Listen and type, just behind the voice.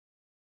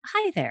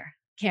Hi there,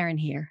 Karen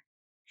here.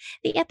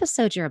 The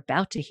episode you're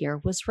about to hear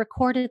was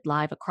recorded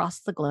live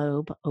across the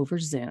globe over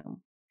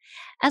Zoom.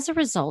 As a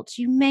result,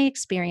 you may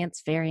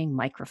experience varying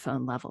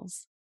microphone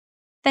levels.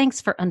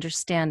 Thanks for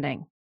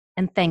understanding,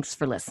 and thanks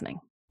for listening.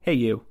 Hey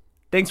you,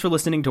 thanks for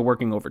listening to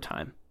Working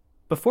Overtime.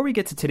 Before we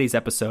get to today's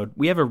episode,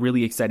 we have a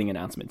really exciting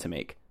announcement to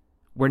make.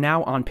 We're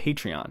now on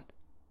Patreon.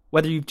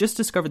 Whether you've just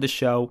discovered the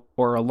show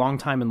or are a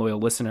longtime and loyal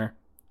listener,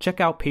 check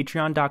out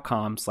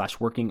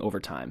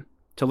patreon.com/workingovertime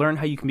to learn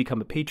how you can become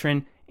a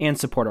patron and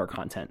support our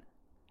content.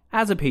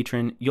 As a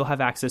patron, you'll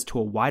have access to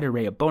a wide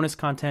array of bonus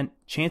content,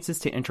 chances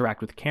to interact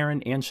with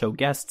Karen and show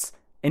guests,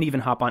 and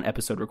even hop on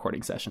episode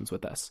recording sessions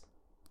with us.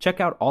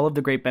 Check out all of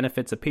the great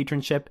benefits of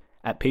patronship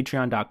at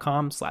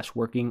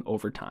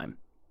patreon.com/workingovertime.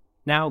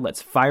 Now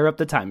let's fire up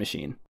the time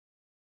machine.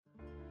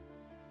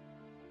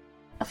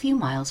 A few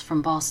miles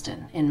from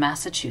Boston, in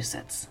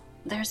Massachusetts,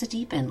 there's a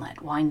deep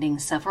inlet winding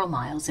several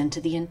miles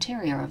into the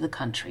interior of the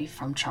country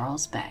from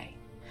Charles Bay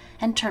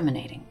and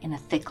terminating in a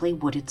thickly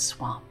wooded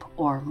swamp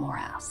or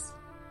morass.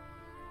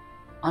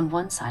 On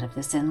one side of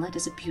this inlet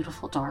is a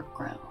beautiful dark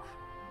grove.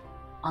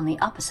 On the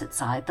opposite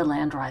side, the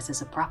land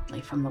rises abruptly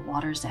from the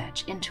water's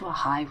edge into a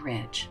high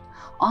ridge,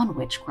 on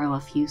which grow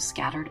a few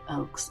scattered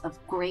oaks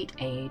of great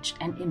age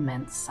and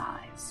immense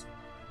size.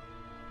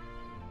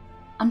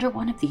 Under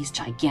one of these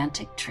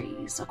gigantic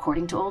trees,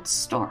 according to old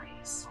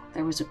stories,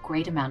 there was a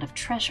great amount of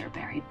treasure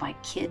buried by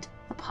Kidd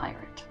the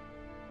pirate.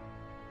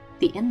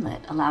 The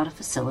inlet allowed a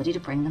facility to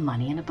bring the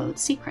money in a boat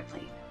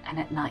secretly, and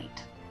at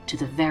night, to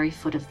the very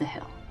foot of the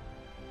hill.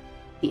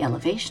 The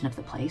elevation of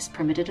the place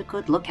permitted a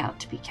good lookout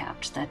to be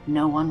kept that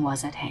no one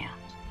was at hand,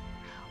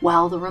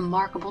 while the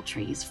remarkable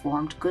trees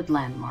formed good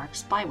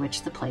landmarks by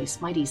which the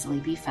place might easily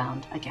be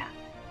found again.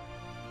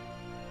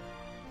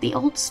 The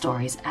old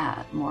stories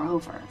add,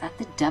 moreover, that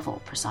the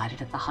devil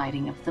presided at the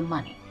hiding of the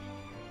money,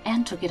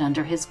 and took it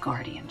under his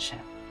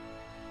guardianship.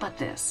 But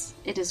this,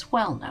 it is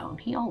well known,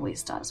 he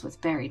always does with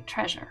buried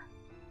treasure,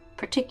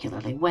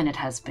 particularly when it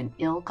has been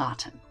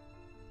ill-gotten.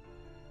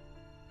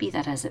 Be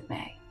that as it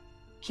may,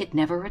 Kidd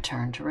never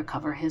returned to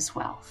recover his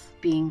wealth,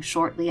 being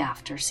shortly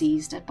after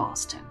seized at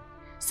Boston,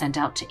 sent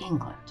out to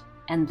England,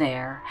 and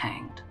there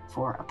hanged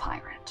for a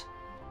pirate.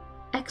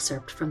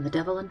 Excerpt from The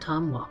Devil and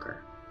Tom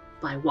Walker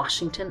by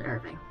Washington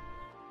Irving.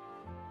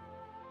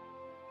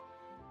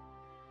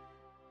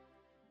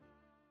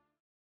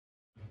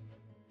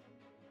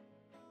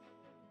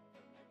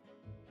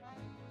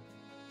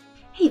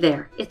 Hey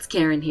there, it's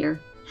Karen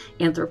here,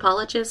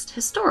 anthropologist,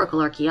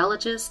 historical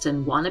archaeologist,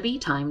 and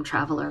wannabe time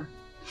traveler.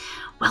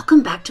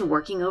 Welcome back to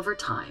Working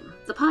Overtime,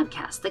 the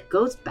podcast that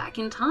goes back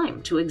in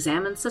time to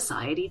examine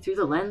society through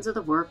the lens of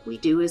the work we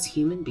do as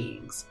human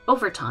beings,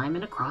 over time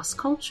and across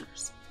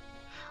cultures.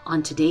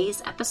 On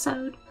today's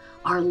episode,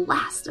 our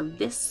last of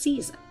this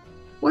season,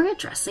 we're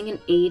addressing an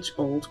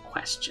age-old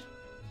question: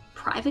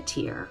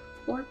 privateer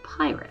or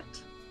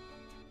pirate?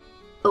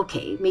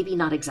 Okay, maybe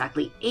not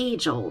exactly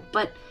age-old,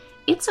 but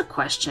it's a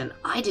question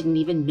I didn't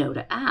even know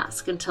to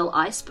ask until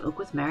I spoke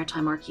with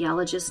maritime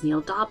archaeologist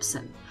Neil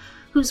Dobson,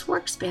 whose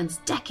work spans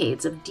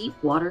decades of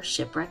deep-water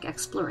shipwreck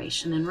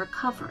exploration and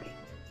recovery.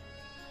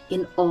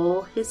 In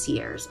all his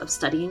years of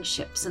studying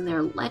ships and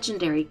their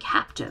legendary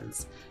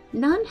captains,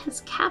 none has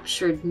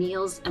captured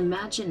Neil's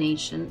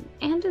imagination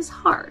and his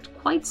heart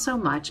quite so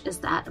much as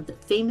that of the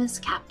famous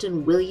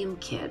Captain William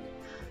Kidd,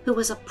 who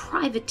was a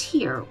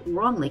privateer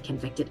wrongly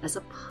convicted as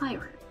a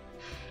pirate,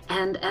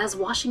 and as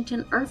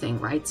Washington Irving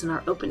writes in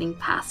our opening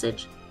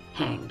passage,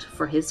 hanged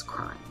for his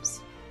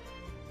crimes.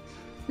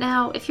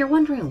 Now, if you're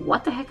wondering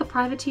what the heck a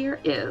privateer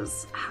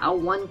is, how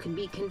one could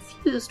be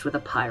confused with a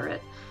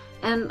pirate,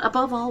 and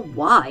above all,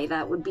 why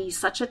that would be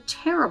such a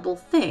terrible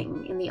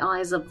thing in the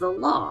eyes of the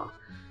law,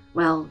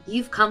 well,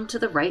 you've come to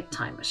the right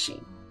time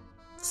machine.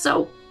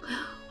 So,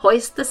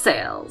 hoist the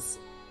sails.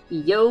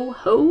 Yo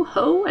ho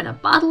ho and a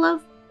bottle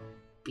of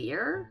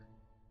beer?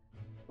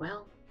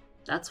 Well,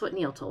 that's what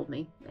Neil told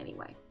me,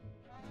 anyway.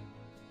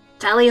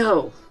 Tally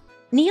ho!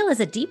 Neil is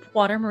a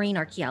deep-water marine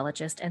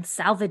archaeologist and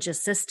salvage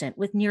assistant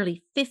with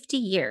nearly 50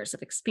 years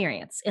of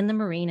experience in the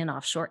marine and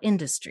offshore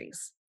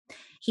industries.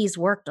 He's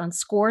worked on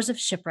scores of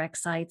shipwreck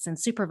sites and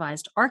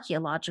supervised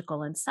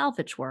archaeological and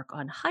salvage work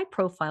on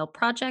high-profile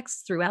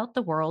projects throughout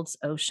the world's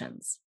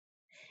oceans.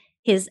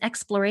 His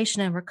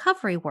exploration and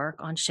recovery work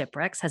on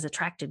shipwrecks has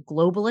attracted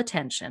global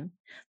attention,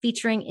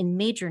 featuring in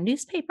major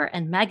newspaper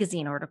and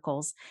magazine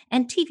articles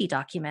and TV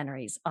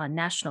documentaries on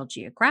National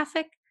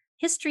Geographic,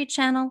 History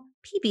Channel,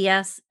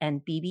 PBS,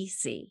 and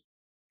BBC.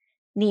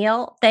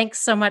 Neil, thanks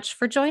so much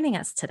for joining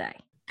us today.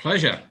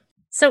 Pleasure.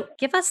 So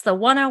give us the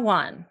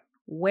 101.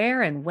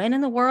 Where and when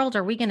in the world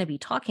are we going to be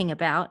talking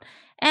about?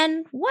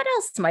 And what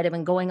else might have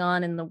been going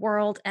on in the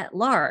world at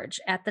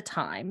large at the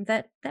time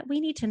that we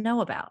need to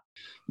know about?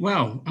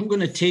 Well, I'm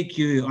going to take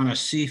you on a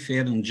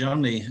seafaring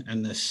journey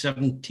in the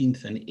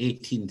 17th and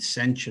 18th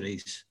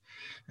centuries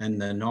in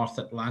the North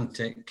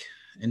Atlantic,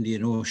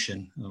 Indian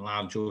Ocean, and the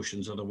large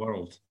oceans of the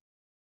world.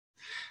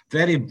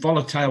 Very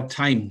volatile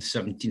time,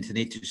 17th and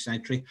 18th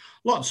century.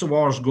 Lots of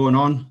wars going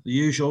on, the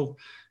usual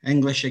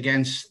English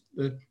against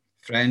the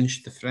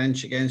French, the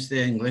French against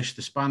the English,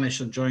 the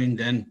Spanish are joined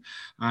in,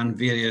 and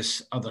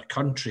various other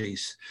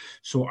countries.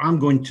 So I'm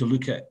going to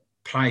look at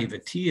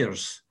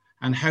privateers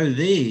and how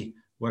they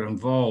were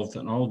involved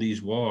in all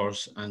these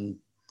wars and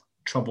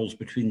troubles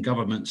between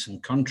governments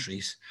and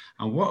countries.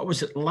 And what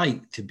was it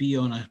like to be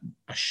on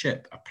a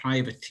ship, a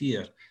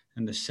privateer,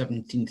 in the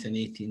 17th and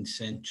 18th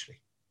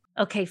century?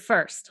 Okay,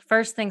 first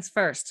things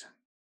first.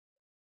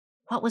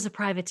 What was a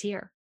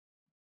privateer?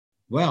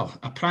 Well,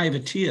 a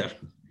privateer.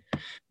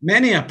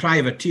 Many a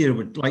privateer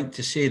would like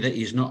to say that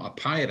he's not a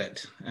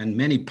pirate, and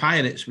many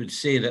pirates would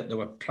say that they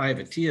were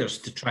privateers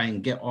to try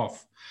and get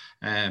off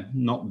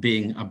not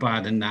being a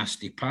bad and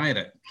nasty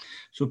pirate.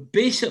 So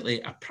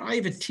basically, a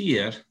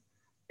privateer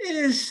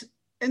is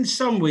in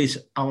some ways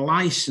a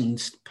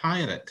licensed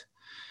pirate.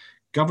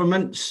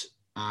 Governments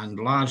and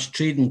large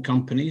trading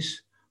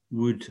companies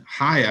would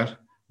hire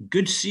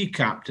good sea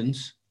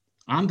captains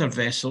and their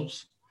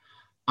vessels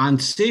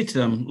and say to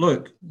them,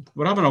 look,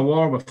 we're having a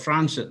war with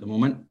France at the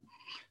moment.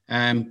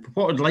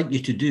 What I'd like you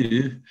to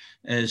do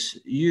is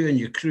you and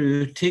your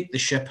crew take the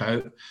ship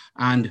out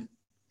and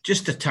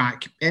just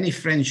attack any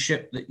French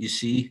ship that you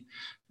see.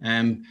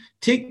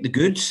 Take the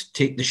goods,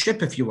 take the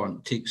ship if you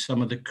want, take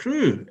some of the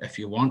crew if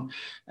you want.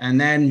 And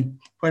then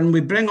when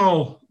we bring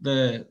all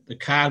the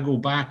cargo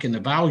back and the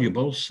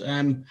valuables,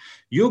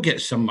 you'll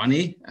get some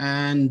money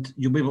and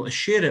you'll be able to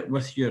share it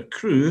with your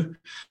crew.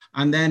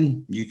 And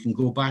then you can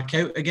go back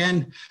out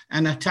again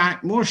and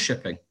attack more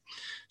shipping.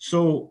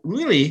 So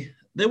really,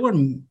 they were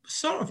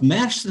sort of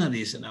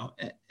mercenaries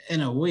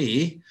in a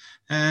way.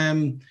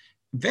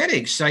 Very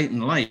exciting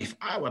life.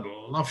 I would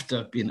love to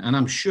have been, and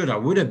I'm sure I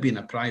would have been,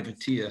 a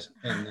privateer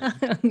in the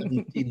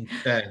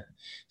 17th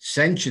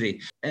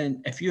century.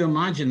 And if you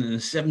imagine in the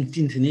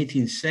 17th and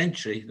 18th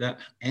century that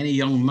any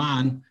young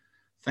man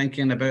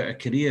thinking about a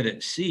career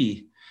at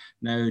sea,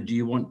 now, do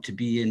you want to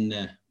be in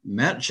the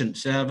merchant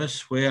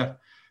service, where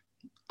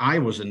I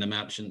was in the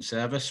merchant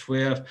service,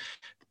 where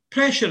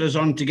pressure is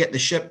on to get the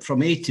ship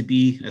from A to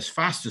B as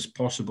fast as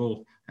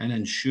possible and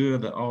ensure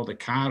that all the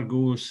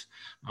cargoes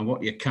and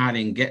what you're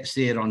carrying gets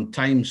there on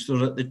time so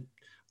that the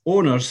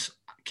owners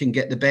can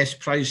get the best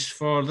price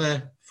for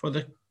the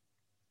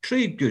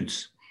trade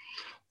goods?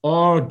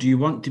 Or do you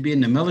want to be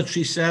in the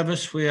military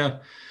service, where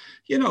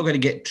you're not going to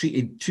get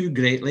treated too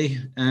greatly?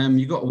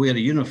 You've got to wear a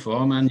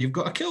uniform and you've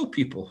got to kill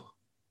people.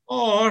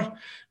 Or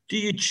do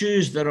you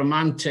choose the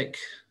romantic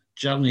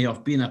journey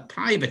of being a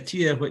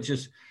privateer, which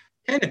is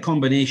kind of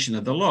combination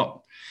of the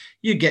lot?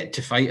 You get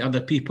to fight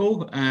other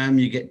people,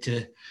 you get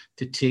to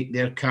take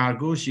their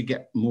cargoes, you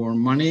get more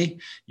money,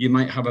 you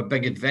might have a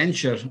big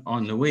adventure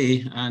on the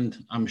way. And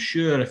I'm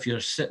sure if you're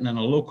sitting in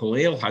a local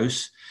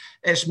alehouse,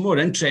 it's more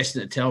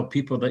interesting to tell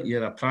people that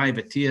you're a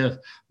privateer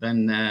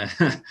than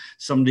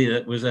somebody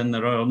that was in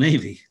the Royal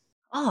Navy.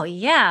 Oh,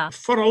 yeah.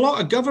 For a lot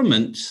of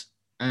governments,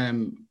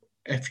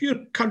 if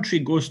your country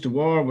goes to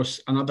war with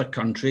another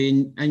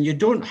country and you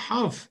don't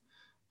have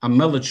a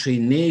military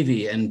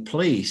navy in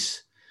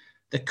place,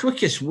 the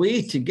quickest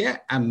way to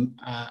get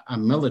a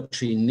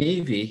military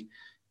navy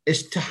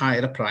is to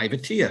hire a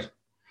privateer.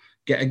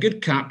 Get a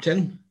good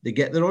captain, they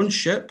get their own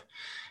ship.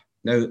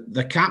 Now,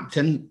 the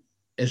captain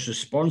is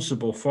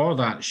responsible for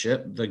that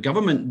ship. The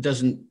government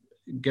doesn't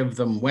give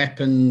them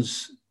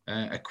weapons,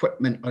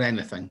 equipment, or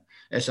anything.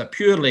 It's a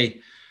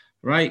purely,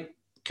 right,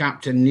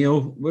 Captain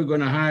Neil, we're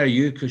going to hire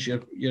you because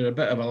you're a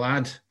bit of a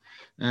lad.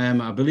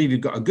 I believe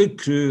you've got a good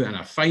crew and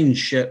a fine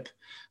ship,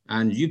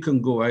 and you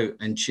can go out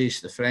and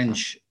chase the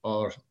French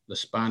or the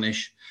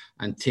Spanish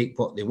and take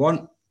what they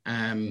want.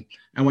 And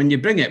when you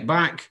bring it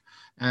back,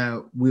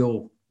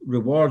 we'll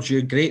reward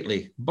you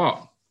greatly.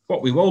 But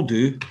what we will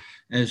do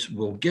is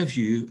we'll give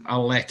you a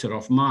letter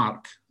of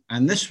marque.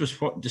 And this was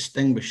what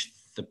distinguished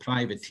the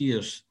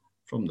privateers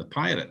from the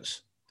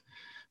pirates.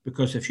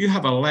 Because if you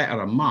have a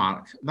letter of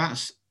marque,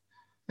 that's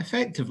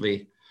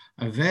effectively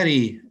a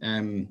very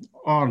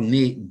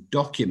ornate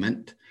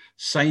document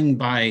signed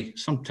by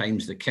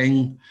sometimes the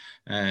king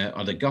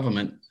or the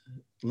government,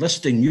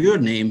 listing your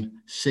name,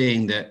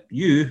 saying that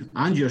you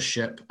and your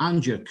ship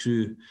and your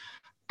crew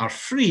are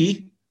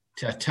free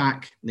to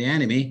attack the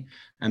enemy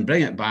and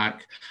bring it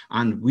back,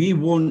 and we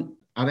won't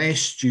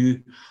arrest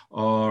you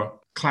or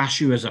class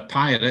you as a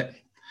pirate,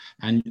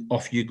 and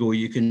off you go,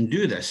 you can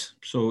do this.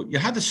 So you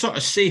had a sort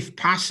of safe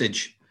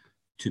passage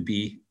to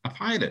be a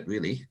pirate,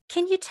 really.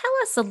 Can you tell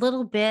us a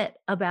little bit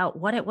about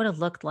what it would have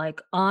looked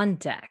like on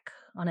deck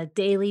on a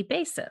daily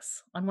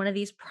basis on one of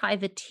these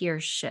privateer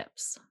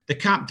ships? The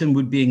captain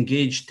would be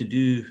engaged to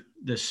do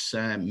this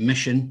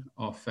mission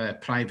of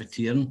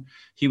privateering.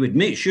 He would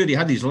make sure he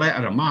had his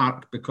letter of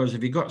marque, because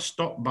if he got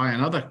stopped by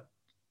another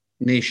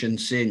nation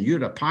saying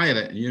you're a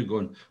pirate and you're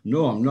going,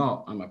 no, I'm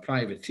not, I'm a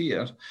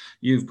privateer,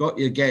 you've got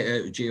your get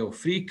out of jail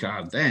free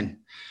card then.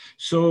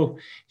 So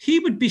he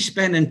would be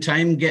spending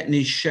time getting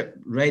his ship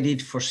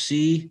readied for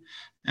sea,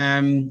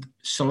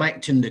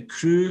 selecting the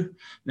crew.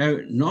 Now,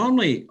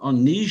 normally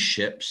on these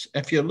ships,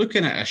 if you're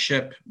looking at a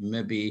ship,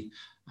 maybe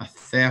a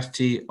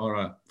 30 or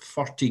a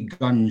 40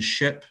 gun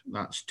ship.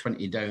 That's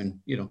 20 down,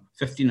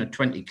 15 or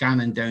 20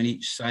 cannon down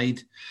each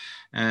side.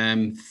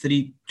 2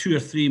 or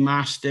 3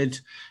 masted.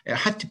 It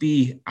had to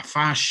be a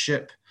fast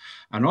ship.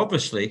 And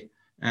obviously,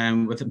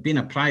 with it being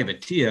a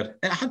privateer,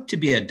 it had to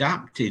be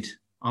adapted,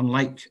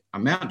 unlike a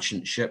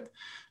merchant ship,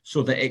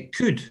 so that it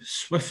could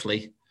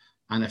swiftly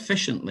and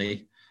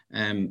efficiently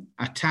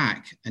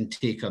attack and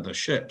take other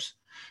ships.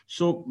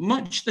 So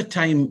much the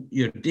time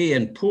your day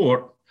in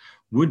port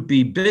would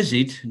be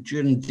busied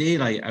during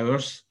daylight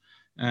hours,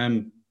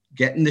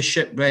 getting the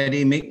ship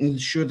ready, making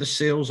sure the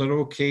sails are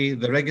okay,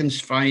 the rigging's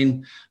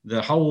fine,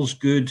 the hull's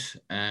good,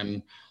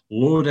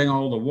 loading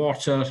all the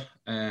water,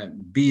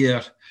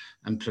 beer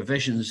and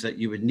provisions that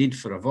you would need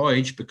for a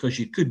voyage, because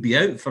you could be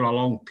out for a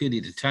long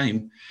period of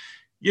time.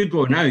 You're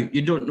going out,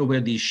 you don't know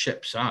where these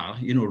ships are,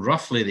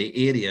 roughly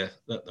the area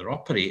that they're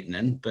operating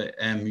in, but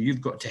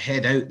you've got to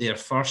head out there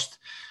first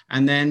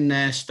and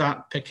then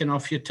start picking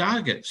off your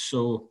targets.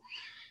 So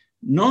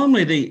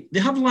normally they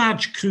have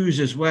large crews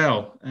as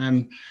well.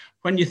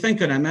 When you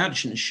think on a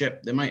merchant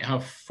ship, they might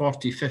have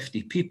 40,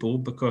 50 people,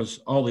 because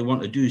all they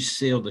want to do is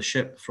sail the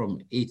ship from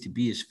A to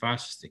B as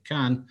fast as they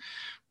can.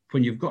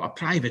 When you've got a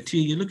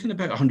privateer, you're looking at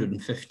about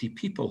 150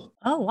 people.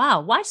 Oh,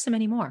 wow. Why so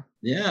many more?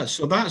 Yeah,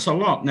 so that's a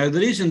lot. Now, the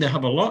reason they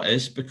have a lot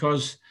is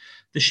because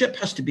the ship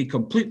has to be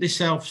completely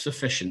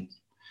self-sufficient.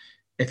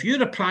 If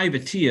you're a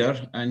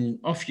privateer and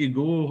off you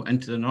go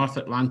into the North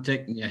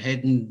Atlantic and you're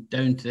heading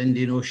down to the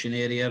Indian Ocean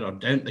area or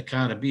down to the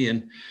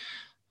Caribbean,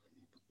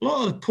 a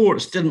lot of the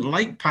ports didn't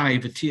like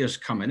privateers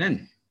coming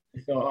in.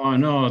 They thought, oh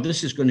no,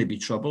 this is going to be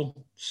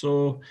trouble.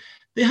 So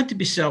they had to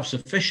be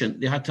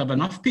self-sufficient. They had to have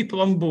enough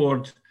people on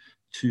board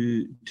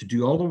to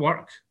do all the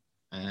work.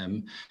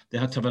 They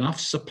had to have enough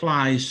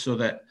supplies so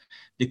that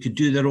they could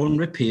do their own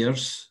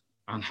repairs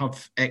and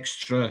have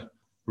extra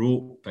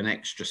rope and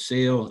extra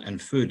sail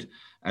and food.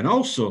 And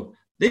also,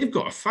 they've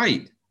got to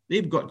fight.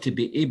 They've got to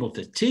be able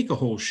to take a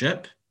whole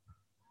ship,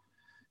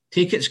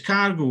 take its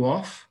cargo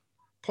off,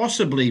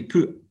 possibly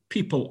put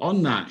people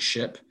on that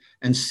ship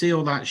and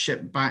sail that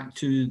ship back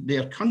to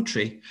their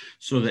country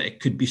so that it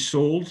could be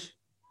sold,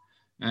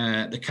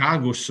 the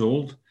cargo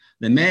sold.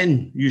 The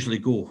men usually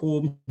go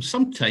home.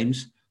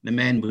 Sometimes the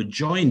men would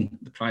join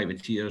the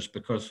privateers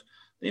because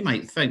they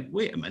might think,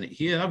 wait a minute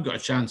here, I've got a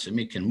chance of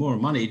making more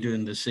money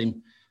doing the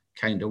same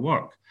kind of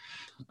work.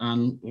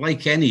 And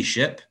like any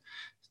ship,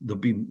 there'll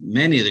be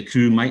many of the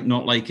crew might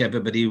not like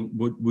everybody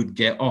would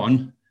get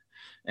on.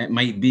 It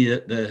might be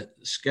that the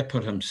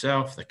skipper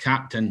himself, the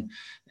captain,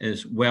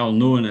 is well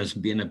known as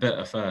being a bit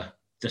of a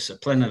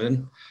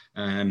disciplinarian,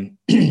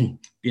 being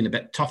a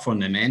bit tough on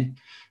the men.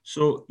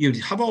 So you'd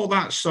have all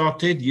that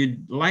sorted,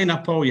 you'd line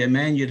up all your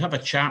men, you'd have a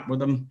chat with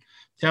them,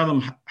 tell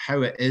them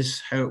how it is,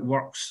 how it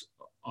works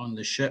on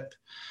the ship,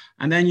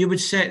 and then you would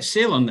set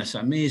sail on this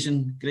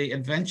amazing, great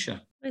adventure.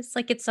 It's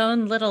like its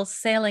own little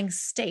sailing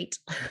state.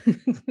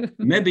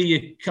 Maybe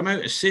you come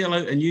out to sail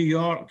out in New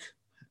York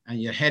and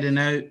you're heading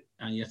out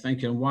and you're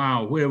thinking,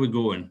 wow, where are we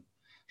going?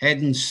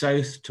 Heading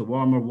south to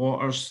warmer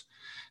waters,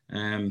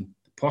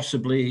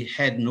 possibly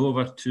heading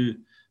over to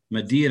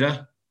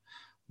Madeira.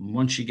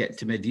 Once you get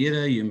to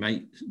Madeira, you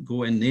might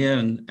go in there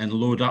and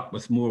load up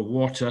with more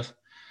water.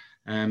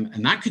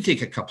 And that could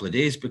take a couple of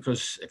days,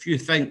 because if you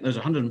think there's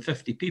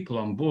 150 people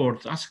on board,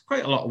 that's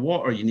quite a lot of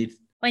water you need.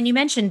 When you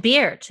mentioned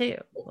beer too.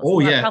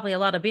 Yeah. Probably a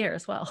lot of beer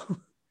as well.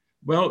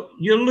 Well,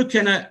 you're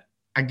looking at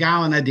a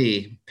gallon a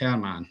day per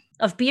man.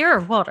 Of beer or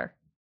water?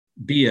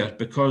 Beer,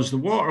 because the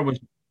water was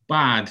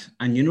bad.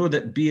 And you know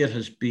that beer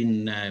has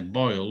been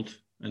boiled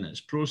in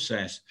its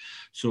process.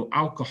 So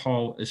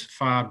alcohol is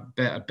far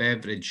better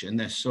beverage in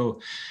this.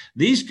 So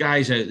these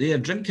guys out there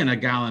drinking a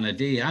gallon a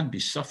day, I'd be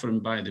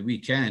suffering by the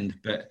weekend,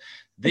 but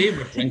they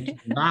were drinking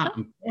that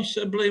and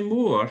possibly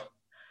more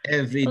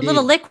every day. A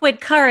little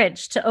liquid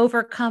courage to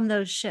overcome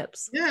those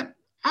ships. Yeah,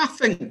 I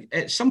think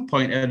at some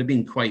point it would have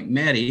been quite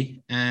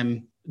merry.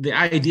 The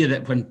idea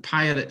that when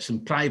pirates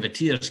and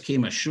privateers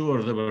came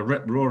ashore, they were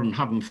rip-roaring,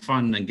 having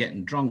fun and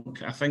getting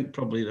drunk. I think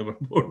probably they were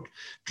more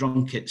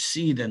drunk at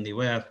sea than they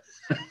were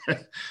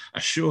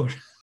ashore.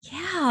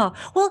 Yeah.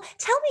 Well,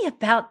 tell me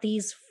about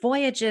these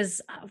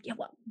voyages.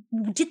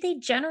 Did they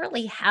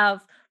generally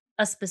have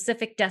a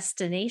specific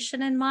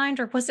destination in mind,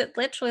 or was it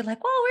literally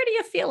like, well, where do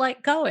you feel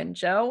like going,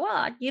 Joe?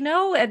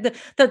 And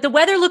the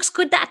weather looks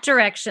good that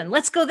direction.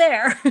 Let's go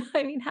there.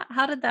 I mean,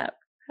 how did that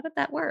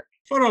work?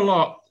 For a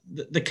lot,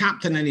 the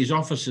captain and his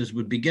officers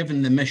would be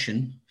given the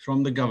mission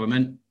from the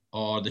government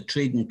or the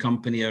trading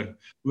company or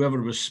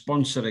whoever was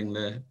sponsoring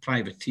the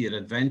privateer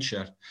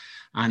adventure.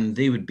 And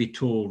they would be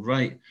told,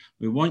 right,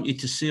 we want you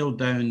to sail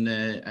down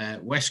the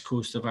west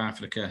coast of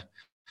Africa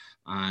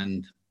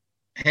and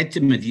head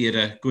to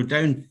Madeira, go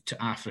down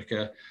to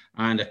Africa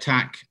and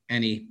attack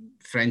any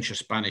French or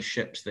Spanish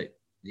ships that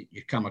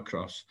you come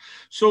across.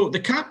 So the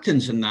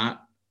captains in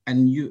that,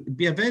 and you'd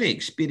be a very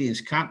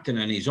experienced captain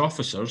and his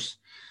officers,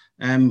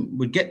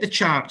 would get the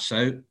charts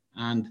out.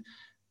 And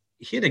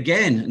here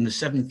again, in the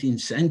 17th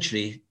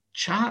century,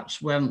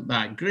 charts weren't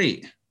that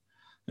great.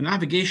 The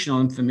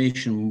navigational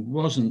information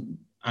wasn't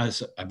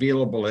as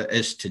available it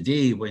is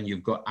today when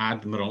you've got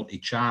Admiralty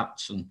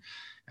charts and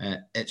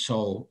it's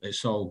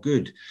all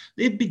good.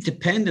 They'd be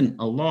dependent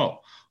a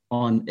lot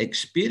on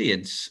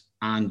experience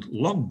and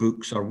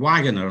logbooks, or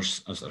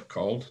wagoners as they're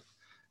called,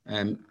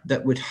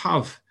 that would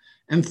have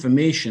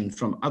information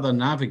from other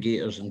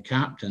navigators and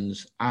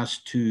captains as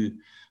to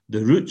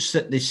the routes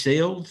that they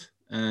sailed,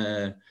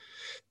 the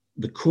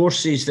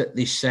courses that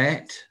they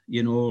set,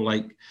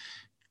 like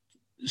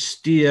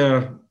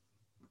steer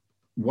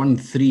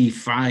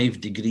 135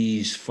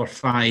 degrees for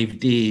 5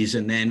 days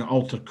and then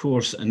alter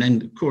course. And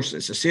then, of course,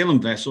 it's a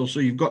sailing vessel, so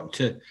you've got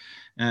to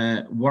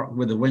work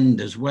with the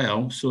wind as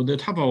well. So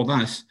they'd have all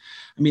this.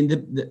 I mean,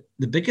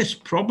 the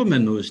biggest problem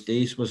in those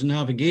days was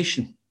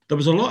navigation. There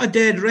was a lot of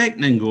dead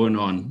reckoning going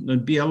on.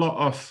 There'd be a lot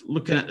of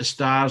looking at the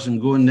stars and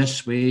going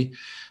this way.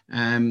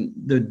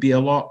 There'd be a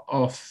lot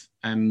of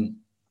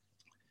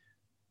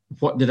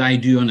what did I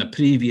do on a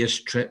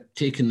previous trip,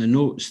 taking the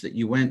notes that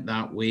you went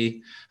that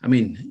way. I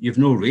mean, you've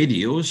no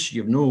radios,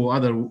 you've no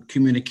other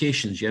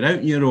communications. You're out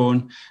on your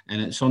own,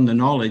 and it's on the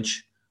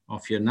knowledge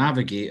of your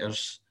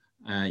navigators,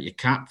 your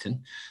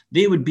captain.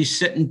 They would be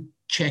sitting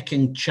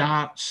checking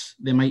charts.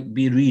 They might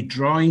be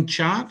redrawing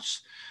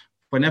charts.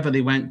 Whenever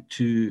they went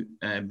to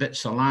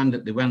bits of land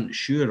that they weren't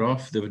sure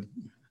of, they would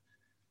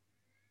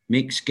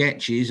make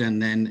sketches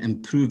and then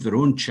improve their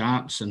own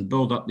charts and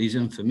build up these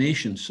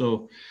information.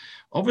 So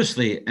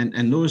obviously,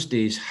 in those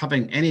days,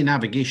 having any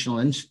navigational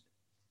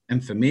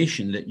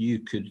information that you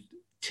could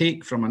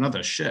take from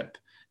another ship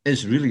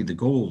is really the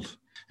gold.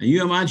 And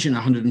you imagine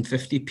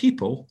 150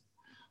 people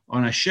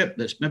on a ship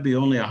that's maybe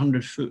only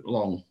 100 foot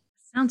long.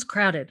 Sounds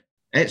crowded.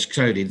 It's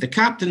crowded. The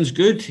captain's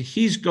good.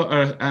 He's got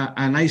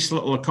a nice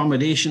little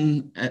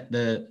accommodation at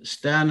the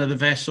stern of the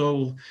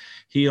vessel.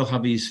 He'll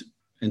have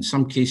in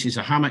some cases,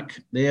 a hammock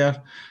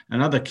there.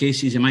 In other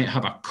cases, he might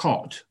have a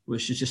cot,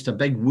 which is just a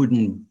big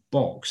wooden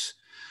box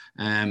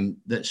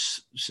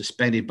that's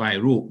suspended by a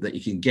rope that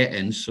you can get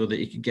in so that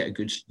you can get a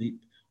good sleep.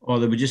 Or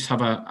they would just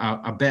have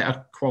a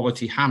better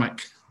quality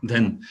hammock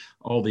than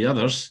all the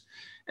others.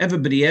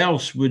 Everybody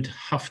else would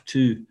have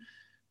to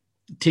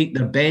take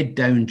their bed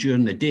down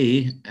during the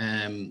day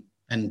and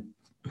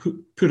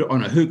put it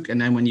on a hook. And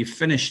then when you've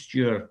finished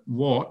your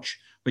watch,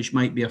 which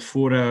might be a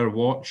 4-hour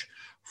watch,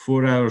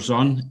 4 hours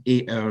on,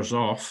 8 hours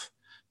off,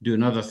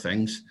 doing other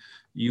things,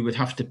 you would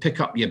have to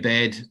pick up your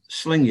bed,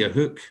 sling your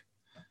hook,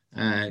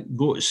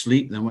 go to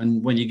sleep.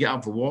 Then when you get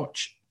up the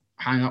watch,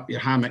 hang up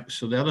your hammock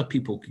so the other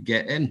people could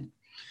get in.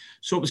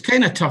 So it was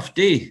kind of a tough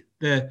day.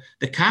 The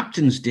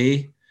captain's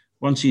day,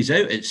 once he's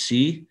out at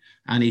sea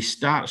and he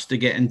starts to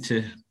get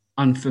into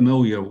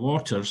unfamiliar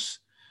waters,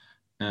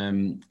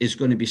 is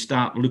going to be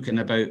start looking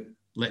about,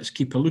 let's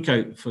keep a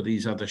lookout for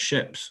these other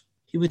ships.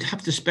 He would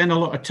have to spend a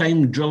lot of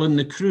time drilling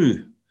the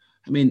crew.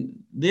 I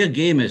mean, their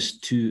game is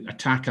to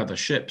attack other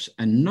ships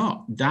and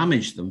not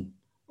damage them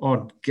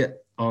or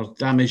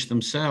damage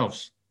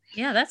themselves.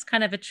 Yeah, that's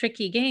kind of a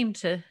tricky game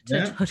to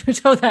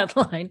toe that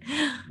line.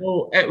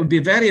 Well, it would be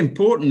very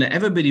important that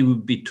everybody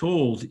would be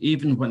told,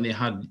 even when they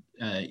had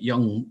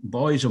young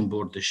boys on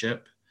board the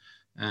ship,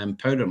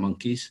 powder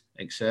monkeys,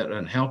 etc.,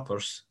 and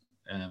helpers,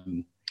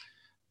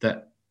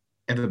 that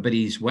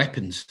everybody's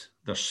weapons,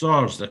 their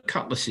swords, their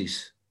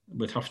cutlasses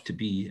would have to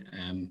be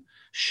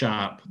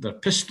sharp. Their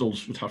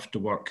pistols would have to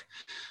work.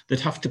 They'd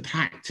have to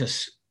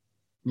practice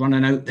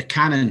running out the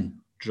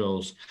cannon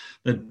drills.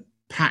 They'd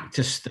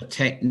practice the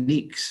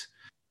techniques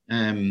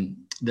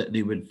that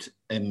they would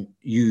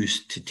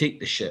use to take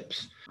the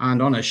ships.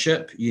 And on a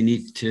ship, you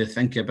need to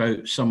think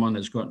about someone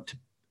that's got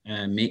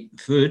to make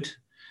food,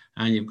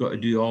 and you've got to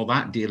do all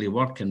that daily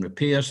work and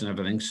repairs and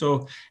everything.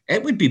 So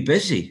it would be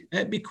busy.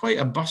 It'd be quite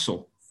a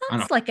bustle.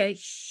 Sounds like a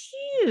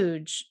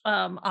huge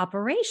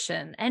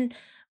operation. And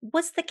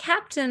was the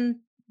captain,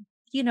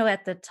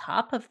 at the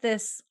top of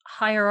this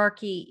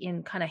hierarchy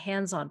in kind of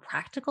hands-on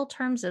practical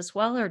terms as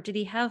well? Or did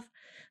he have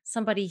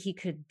somebody he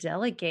could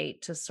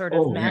delegate to sort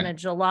of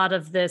manage a lot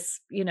of this,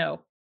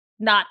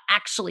 not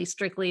actually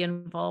strictly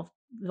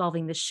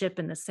involving the ship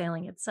and the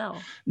sailing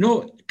itself?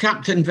 No,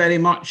 captain very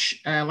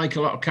much, like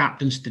a lot of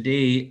captains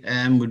today,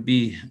 would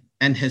be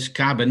in his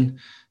cabin,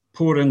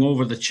 poring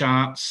over the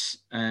charts.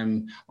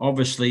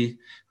 Obviously,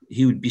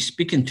 he would be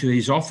speaking to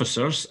his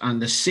officers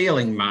and the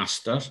sailing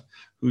master,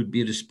 who would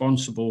be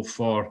responsible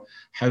for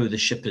how the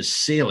ship is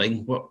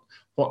sailing,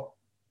 what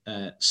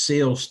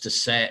sails to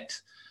set,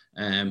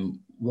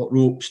 what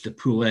ropes to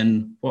pull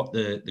in, what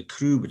the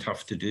crew would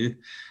have to do.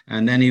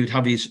 And then he would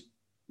have his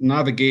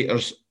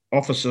navigators,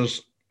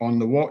 officers on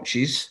the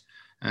watches,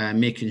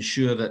 making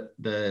sure that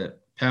the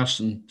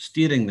person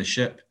steering the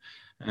ship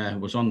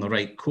was on the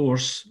right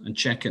course and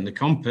checking the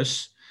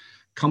compass.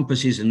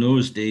 Compasses in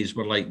those days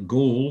were like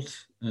gold,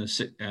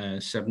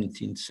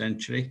 17th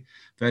century,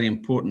 very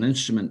important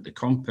instrument, the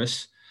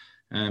compass.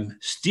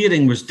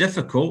 Steering was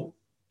difficult.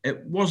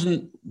 It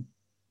wasn't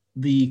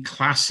the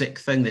classic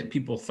thing that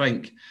people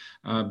think,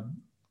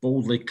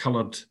 boldly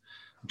coloured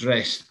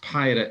dressed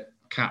pirate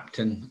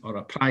captain or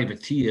a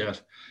privateer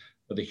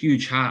with a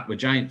huge hat with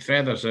giant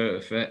feathers out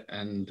of it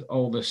and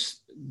all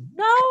this.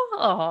 No,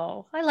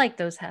 oh, I like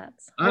those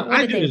hats. What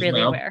I did they do as really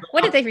well. wear?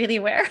 What did they really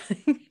wear?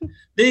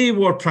 They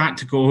wore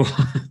practical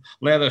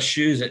leather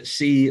shoes at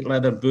sea,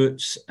 leather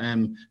boots,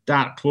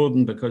 dark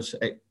clothing because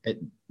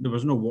there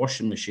was no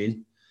washing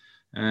machine.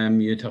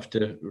 You'd have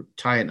to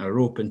tie it in a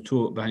rope and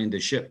tow it behind the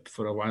ship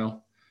for a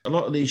while. A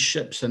lot of these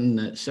ships in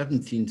the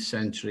 17th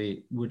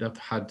century would have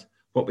had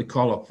what we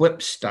call a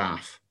whip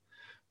staff,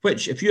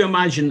 which if you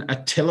imagine a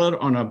tiller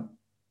on a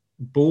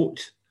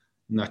boat,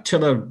 and a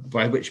tiller,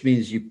 by which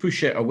means you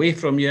push it away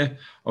from you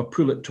or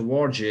pull it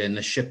towards you and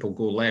the ship will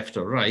go left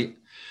or right.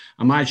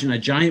 Imagine a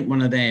giant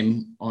one of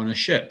them on a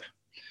ship.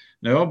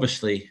 Now,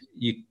 obviously,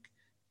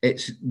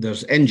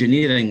 there's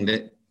engineering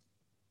that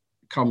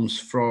comes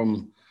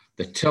from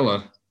the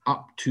tiller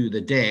up to the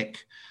deck,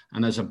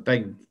 and there's a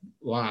big,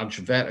 large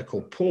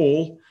vertical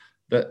pole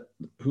that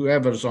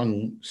whoever's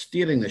on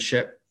steering the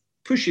ship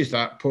pushes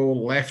that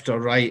pole left or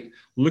right,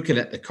 looking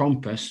at the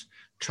compass,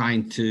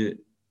 trying to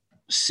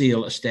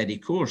sail a steady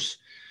course.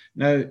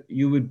 Now,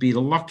 you would be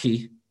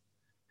lucky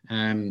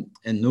in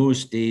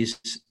those days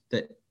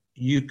that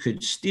you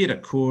could steer a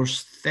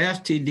course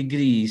 30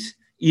 degrees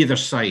either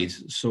side.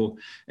 So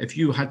if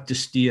you had to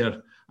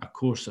steer a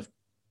course of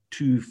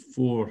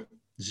 240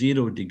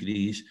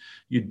 degrees,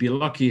 you'd be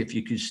lucky if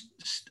you could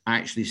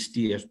actually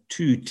steer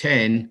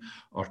 210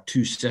 or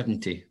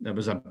 270. There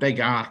was a big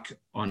arc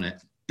on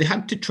it. They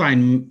had to try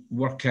and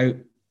work out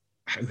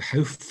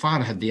how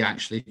far had they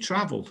actually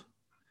travelled.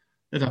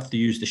 They'd have to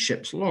use the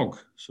ship's log.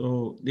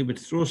 So they would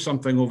throw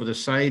something over the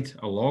side,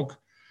 a log,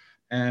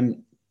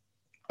 on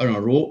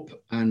a rope,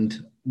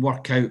 and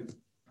work out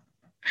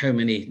how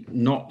many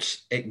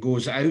knots it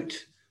goes out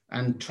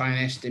and try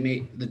and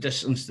estimate the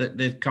distance that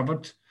they've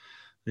covered.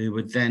 They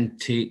would then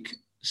take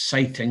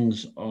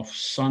sightings of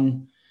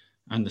sun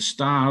and the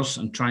stars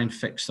and try and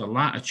fix their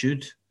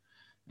latitude,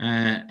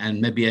 and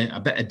maybe a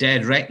bit of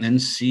dead reckoning,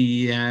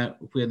 see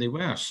where they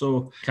were.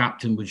 So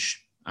captain would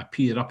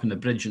appear up on the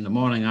bridge in the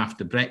morning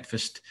after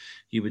breakfast.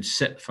 He would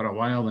sit for a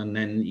while and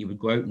then he would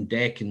go out on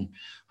deck and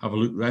have a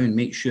look round,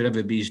 make sure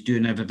everybody's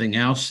doing everything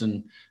else.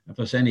 And if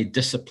there's any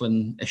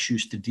discipline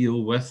issues to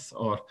deal with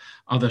or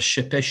other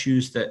ship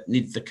issues that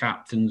need the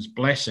captain's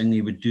blessing,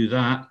 he would do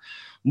that.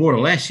 More or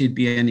less, he'd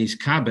be in his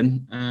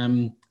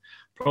cabin,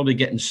 probably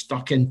getting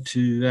stuck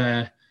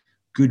into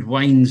good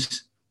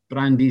wines,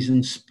 brandies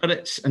and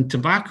spirits and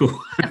tobacco.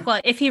 Well,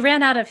 if he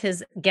ran out of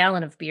his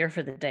gallon of beer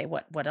for the day,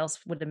 what else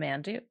would a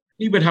man do?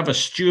 He would have a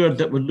steward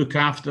that would look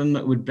after him,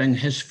 that would bring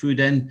his food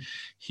in.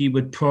 He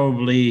would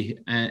probably,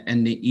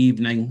 in the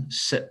evening,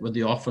 sit with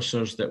the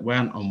officers that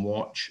weren't on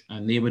watch,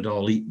 and they would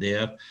all eat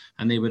there,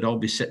 and they would all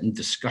be sitting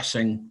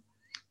discussing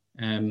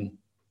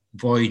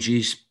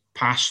voyages,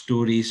 past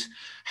stories.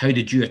 How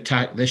did you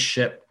attack this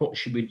ship? What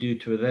should we do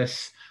to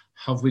this?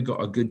 Have we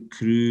got a good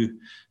crew?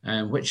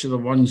 Which are the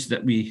ones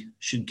that we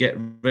should get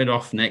rid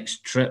of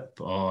next trip?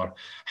 Or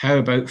how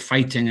about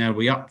fighting? Are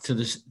we up to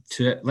this?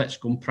 To it? Let's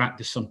go and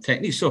practice some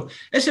techniques. So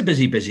it's a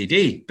busy, busy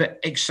day, but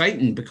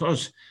exciting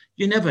because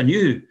you never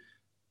knew.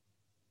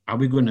 Are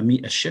we going to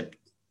meet a ship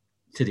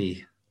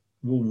today?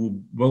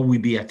 Will we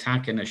be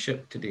attacking a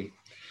ship today?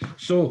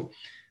 So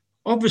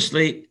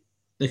obviously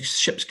the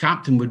ship's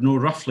captain would know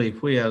roughly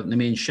where the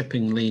main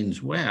shipping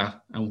lanes were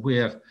and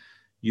where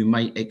you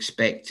might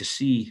expect to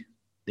see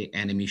the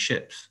enemy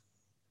ships.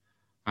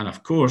 And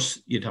of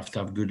course, you'd have to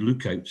have good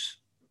lookouts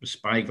with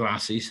spy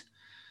glasses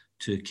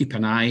to keep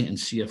an eye and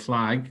see a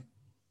flag.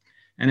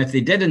 And if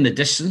they did in the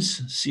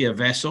distance see a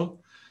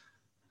vessel,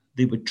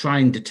 they would try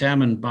and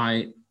determine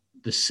by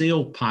the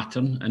sail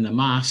pattern and the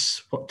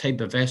masts what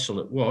type of vessel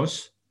it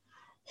was.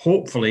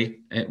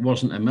 Hopefully, it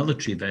wasn't a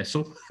military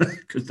vessel,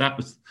 because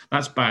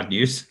that's bad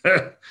news.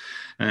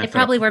 They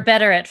probably were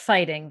better at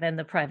fighting than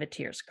the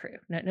privateer's crew,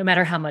 no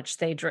matter how much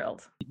they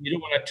drilled. You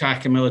don't want to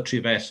attack a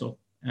military vessel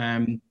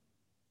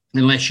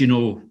unless you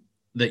know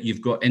that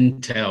you've got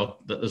intel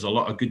that there's a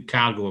lot of good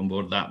cargo on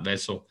board that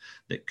vessel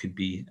that could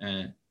be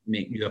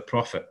making you a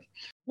profit.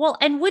 Well,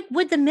 and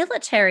would the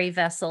military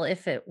vessel,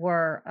 if it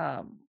were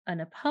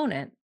an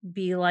opponent,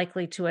 be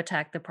likely to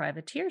attack the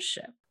privateer's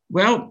ship?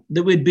 Well,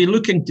 they would be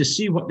looking to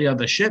see what the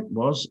other ship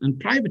was, and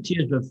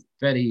privateers are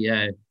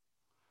very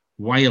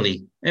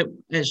wily.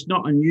 It's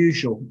not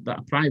unusual that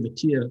a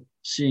privateer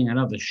seeing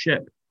another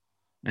ship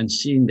and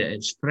seeing that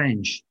it's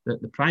French,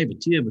 that the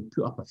privateer would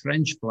put up a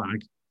French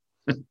flag.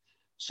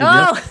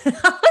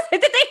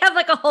 Did they have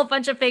like a whole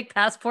bunch of fake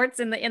passports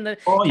in the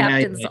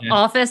captain's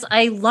office?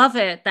 I love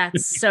it.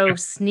 That's so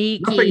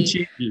sneaky. Nothing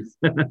changes.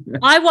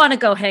 I want to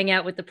go hang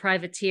out with the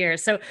privateer.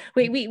 So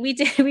we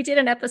did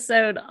an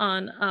episode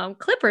on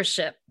Clipper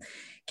ship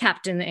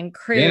captain and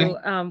crew,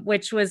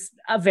 which was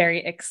a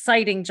very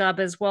exciting job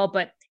as well,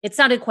 but it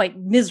sounded quite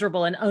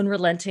miserable and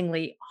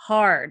unrelentingly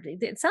hard.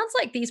 It sounds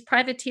like these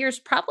privateers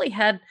probably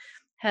had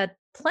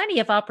plenty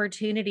of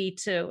opportunity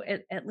to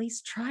at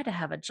least try to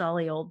have a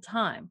jolly old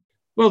time.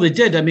 Well, they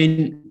did. I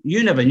mean,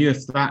 you never knew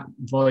if that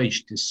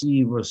voyage to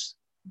sea was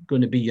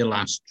going to be your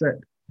last trip.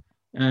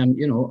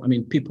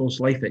 People's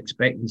life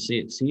expectancy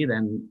at sea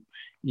then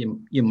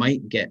you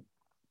might get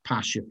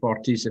past your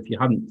 40s if you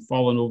hadn't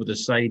fallen over the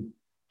side,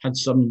 had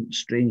some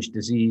strange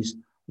disease,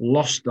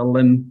 lost a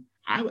limb.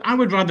 I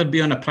would rather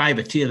be on a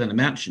privateer than a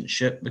merchant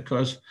ship,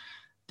 because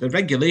the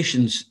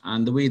regulations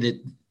and the way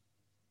that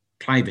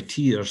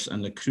privateers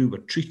and the crew were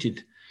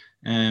treated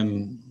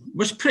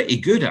was pretty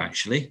good,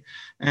 actually.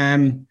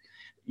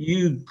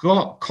 You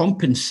got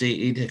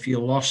compensated if you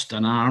lost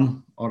an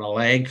arm or a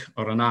leg,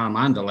 or an arm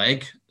and a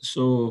leg.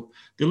 So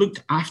they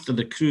looked after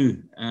the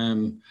crew.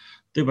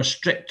 They were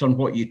strict on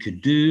what you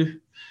could do.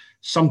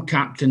 Some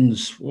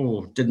captains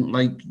didn't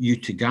like you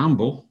to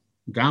gamble.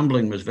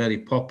 Gambling was very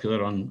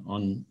popular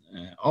on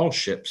all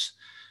ships,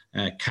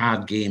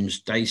 card games,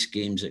 dice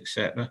games,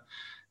 etc.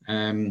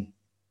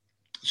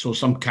 So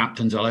some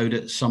captains allowed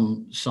it,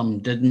 some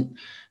didn't.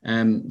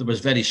 There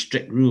was very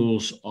strict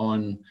rules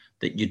on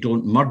that you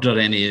don't murder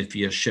any of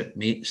your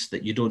shipmates,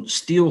 that you don't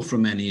steal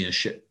from any of your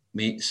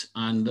shipmates.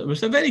 And it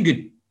was a very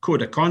good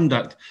code of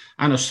conduct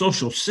and a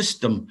social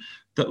system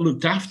that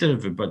looked after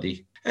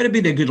everybody. It had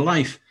been a good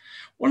life.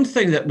 One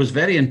thing that was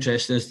very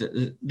interesting is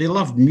that they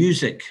loved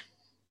music.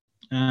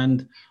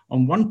 And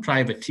on one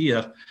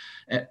privateer,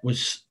 it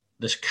was,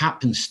 this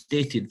captain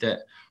stated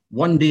that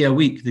one day a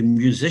week, the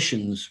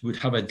musicians would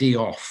have a day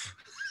off.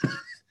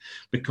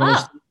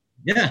 Because,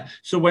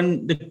 so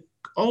when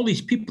all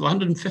these people,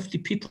 150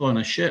 people on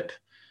a ship,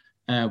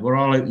 were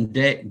all out on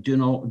deck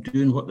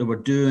doing what they were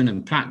doing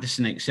and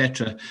practicing,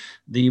 etc.,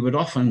 they would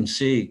often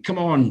say, come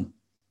on,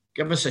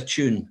 give us a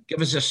tune,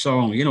 give us a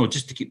song,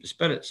 just to keep the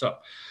spirits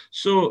up.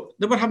 So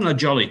they were having a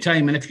jolly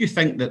time. And if you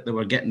think that they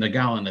were getting a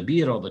gallon of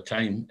beer all the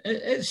time,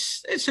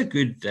 it's a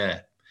good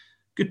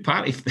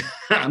party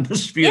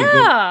atmosphere.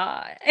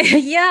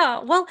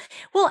 Yeah. Well,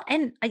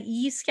 and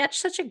you sketch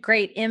such a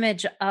great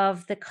image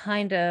of the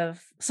kind of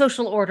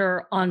social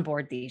order on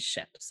board these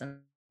ships and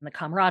the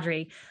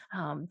camaraderie,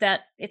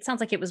 that it sounds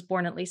like it was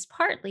born at least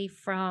partly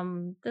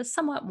from the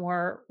somewhat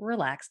more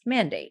relaxed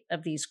mandate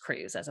of these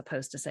crews, as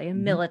opposed to, say, a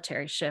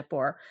military ship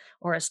or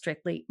a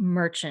strictly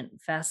merchant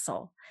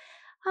vessel.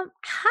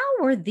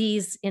 How were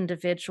these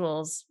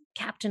individuals,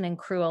 captain and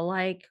crew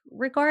alike,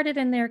 regarded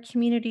in their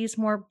communities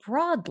more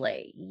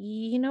broadly?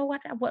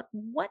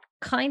 What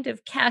kind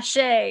of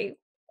cachet,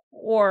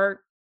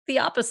 or the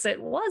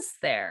opposite, was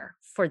there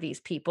for these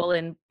people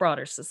in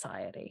broader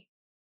society?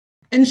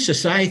 In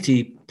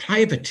society,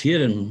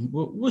 privateering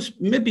was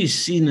maybe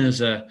seen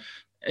as a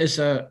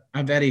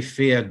very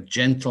fair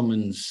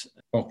gentleman's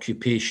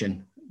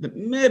occupation. That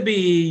maybe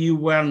you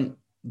weren't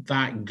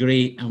that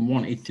great and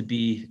wanted to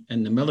be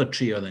in the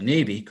military or the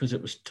Navy because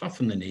it was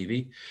tough in the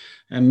Navy,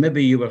 and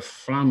maybe you were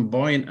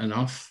flamboyant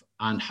enough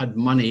and had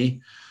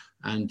money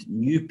and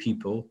knew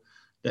people,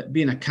 that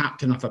being a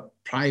captain of a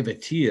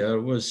privateer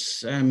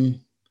was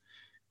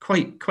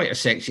quite a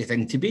sexy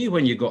thing to be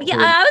when you got home.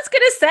 I was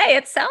going to say,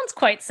 it sounds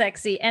quite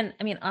sexy. And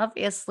I mean,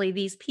 obviously,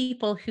 these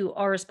people who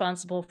are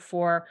responsible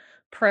for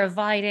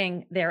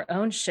providing their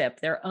own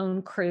ship, their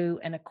own crew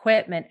and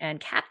equipment,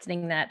 and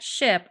captaining that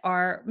ship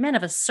are men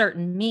of a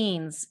certain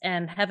means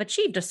and have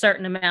achieved a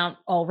certain amount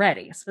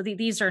already. So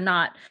these are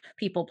not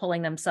people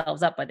pulling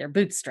themselves up by their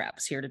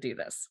bootstraps here to do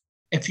this.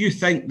 If you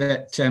think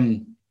that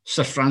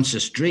Sir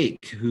Francis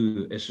Drake,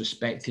 who is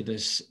respected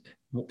as,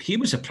 he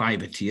was a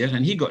privateer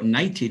and he got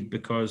knighted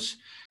because...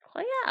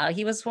 Well, yeah,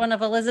 he was one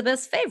of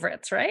Elizabeth's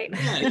favorites, right?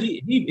 Yeah,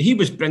 he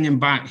was bringing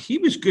back, he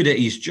was good at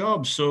his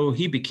job, so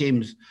he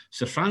became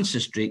Sir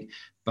Francis Drake,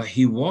 but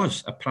he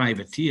was a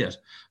privateer.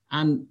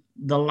 And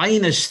the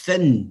line is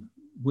thin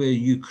where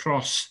you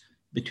cross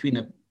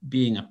between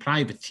being a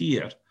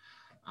privateer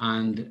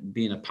and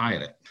being a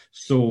pirate.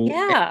 So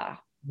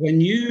when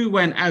you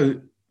went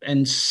out,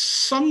 in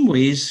some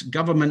ways,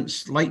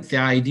 governments liked the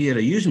idea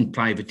of using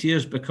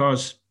privateers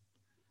because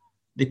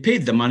they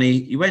paid the money,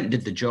 you went and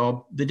did the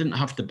job, they didn't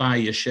have to buy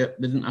your ship,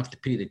 they didn't have to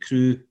pay the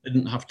crew, they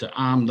didn't have to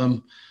arm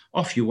them.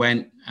 Off you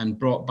went and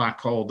brought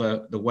back all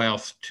the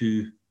wealth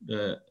to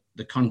the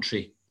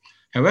country.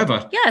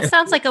 However... Yeah, it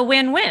sounds like a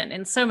win-win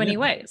in so many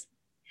ways.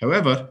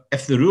 However,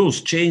 if the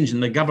rules change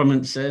and the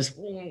government says,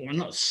 we're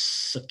not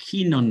so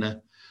keen on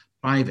the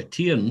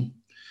privateering,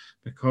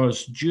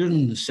 because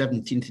during the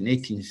 17th and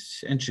 18th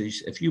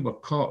centuries, if you were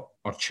caught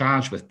or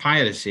charged with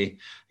piracy,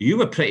 you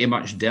were pretty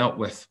much dealt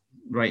with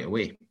right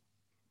away.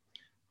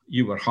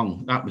 You were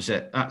hung. That was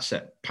it. That's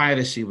it.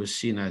 Piracy was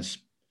seen as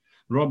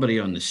robbery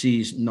on the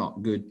seas,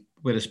 not good,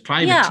 whereas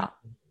privateering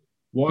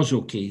was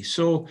okay.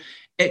 So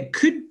it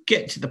could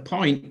get to the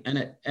point, and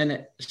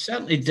it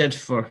certainly did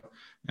for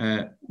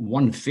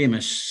one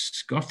famous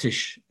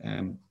Scottish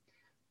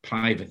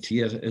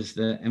privateer, is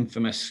the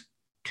infamous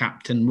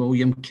Captain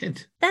William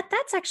Kidd.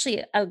 That's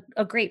actually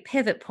a great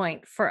pivot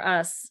point for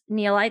us,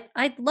 Neil.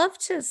 I'd love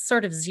to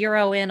sort of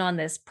zero in on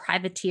this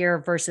privateer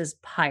versus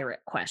pirate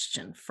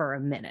question for a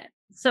minute.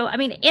 So, I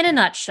mean, in a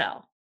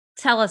nutshell,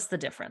 tell us the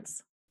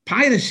difference.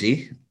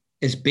 Piracy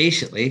is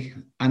basically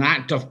an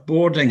act of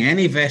boarding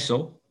any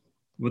vessel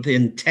with the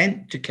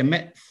intent to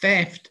commit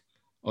theft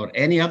or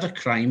any other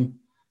crime,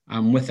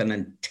 and with an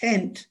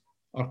intent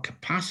or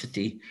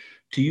capacity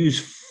to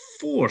use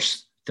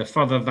force to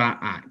further that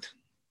act.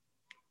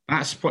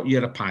 That's what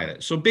you're a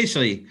pirate. So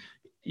basically,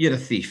 you're a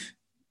thief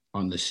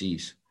on the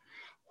seas.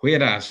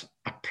 Whereas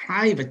a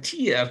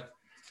privateer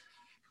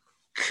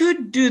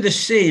could do the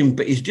same,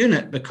 but he's doing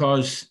it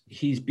because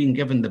he's been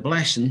given the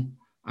blessing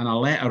and a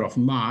letter of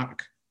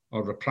marque,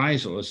 or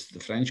reprisal, as the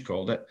French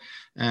called it,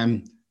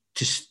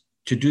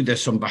 to do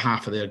this on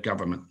behalf of their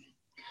government.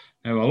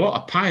 Now, a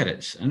lot of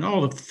pirates, and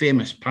all the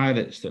famous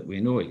pirates that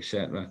we know,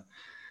 etc.,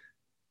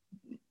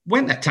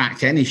 wouldn't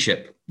attack any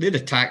ship. They'd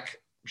attack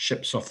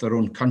ships off their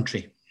own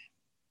country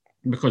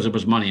because there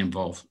was money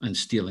involved in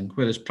stealing,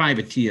 whereas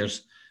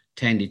privateers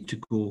tended to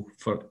go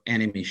for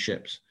enemy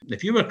ships.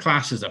 If you were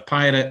classed as a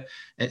pirate,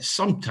 at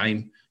some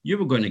time you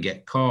were going to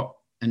get caught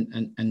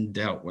and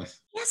dealt with.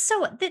 Yeah,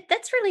 so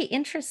that's really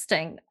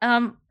interesting.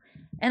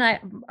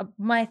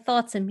 My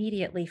thoughts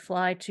immediately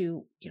fly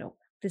to,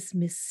 this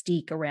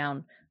mystique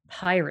around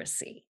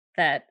piracy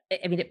that,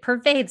 I mean, it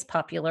pervades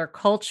popular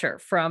culture,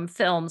 from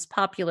films,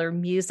 popular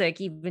music,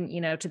 even,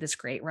 to this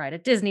great ride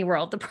at Disney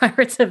World, the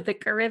Pirates of the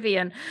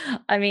Caribbean.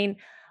 I mean,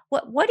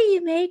 what do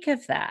you make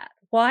of that?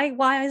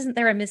 Why isn't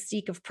there a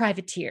mystique of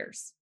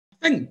privateers?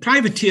 I think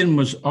privateering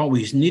was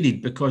always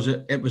needed because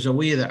it was a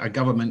way that a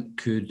government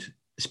could,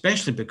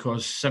 especially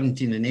because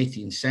 17th and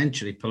 18th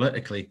century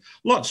politically,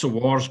 lots of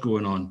wars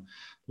going on,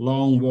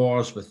 long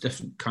wars with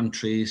different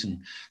countries,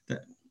 and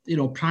that,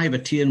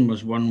 privateering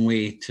was one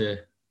way to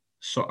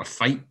sort of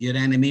fight your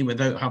enemy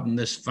without having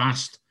this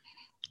vast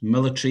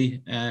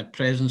military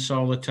presence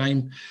all the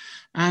time.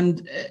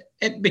 And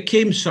it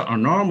became sort of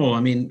normal.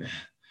 I mean,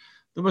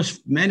 there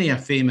was many a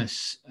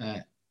famous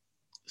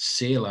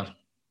sailor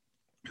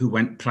who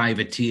went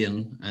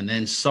privateering, and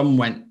then some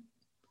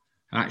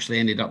actually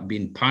ended up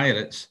being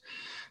pirates.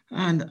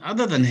 And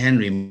other than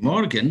Henry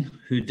Morgan,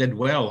 who did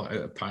well out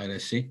of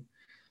piracy,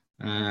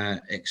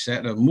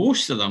 etc.,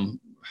 most of them,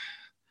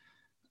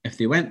 if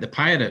they went the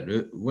pirate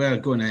route, were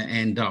going to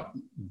end up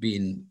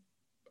being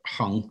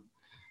hung.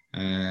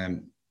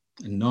 And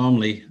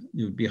normally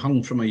they would be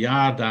hung from a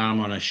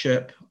yardarm on a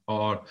ship,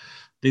 or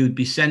they would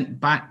be sent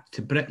back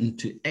to Britain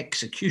to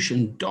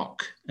Execution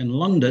Dock in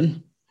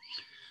London,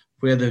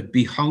 where they'd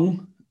be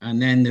hung,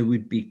 and then they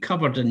would be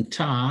covered in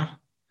tar,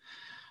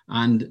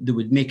 and they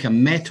would make a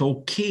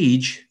metal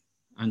cage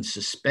and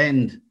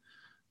suspend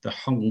the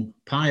hung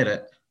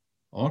pirate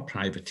or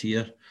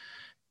privateer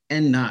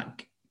in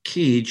that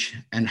cage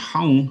and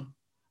hung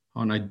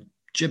on a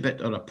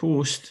gibbet or a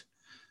post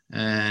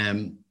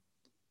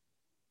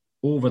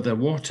over the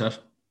water,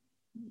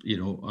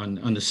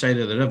 on the side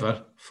of the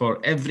river,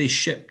 for every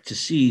ship to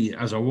see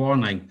as a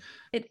warning.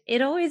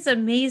 It always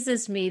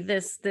amazes me,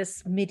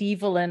 this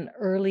medieval and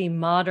early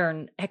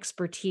modern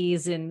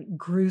expertise in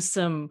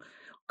gruesome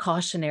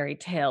cautionary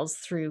tales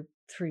through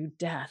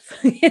death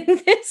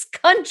in this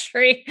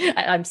country.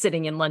 I'm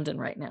sitting in London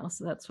right now,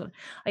 so that's what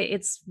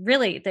it's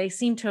really. They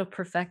seem to have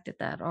perfected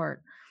that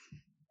art.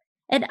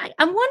 And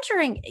I'm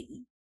wondering,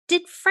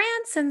 did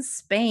France and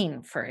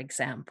Spain, for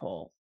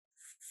example,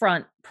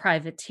 front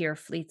privateer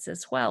fleets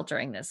as well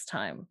during this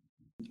time?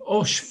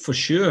 Oh, for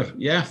sure.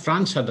 Yeah,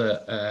 France had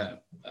a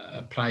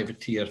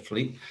privateer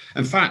fleet.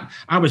 In fact,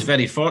 I was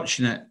very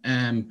fortunate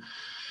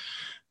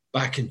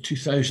back in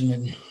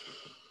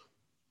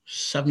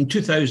 2007,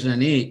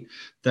 2008,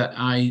 that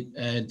I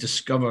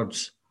discovered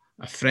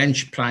a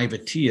French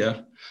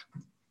privateer,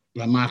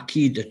 La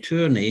Marquise de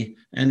Tournai,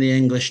 in the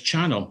English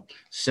Channel,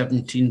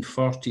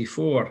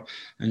 1744.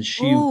 And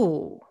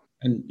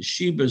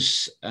she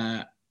was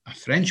a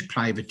French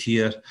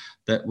privateer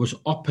that was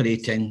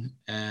operating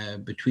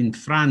between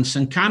France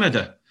and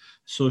Canada.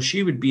 So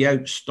she would be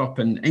out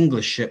stopping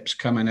English ships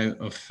coming out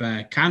of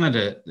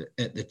Canada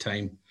at the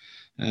time.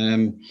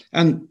 And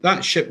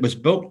that ship was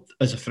built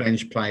as a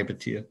French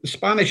privateer. The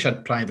Spanish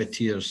had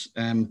privateers.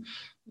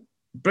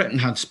 Britain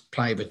had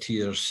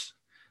privateers.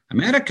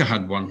 America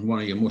had one.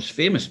 One of your most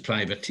famous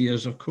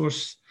privateers, of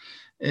course,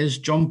 is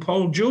John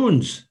Paul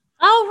Jones.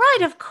 Oh,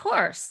 right, of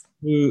course.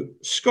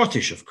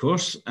 Scottish, of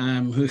course,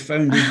 who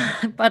founded...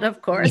 but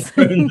of course.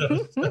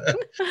 the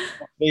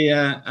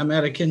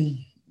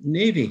American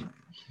Navy.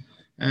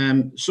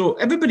 So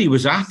everybody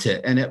was at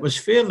it, and it was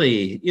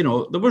fairly,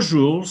 there was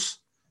rules.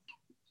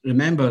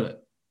 Remember,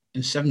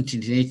 in 17th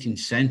and 18th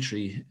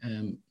century,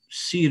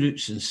 sea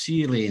routes and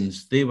sea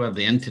lanes, they were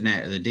the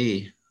internet of the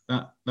day.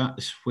 That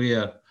is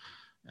where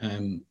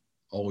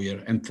all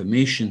your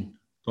information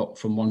got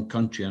from one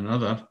country to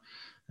another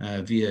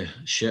via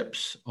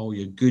ships, all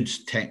your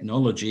goods,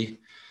 technology,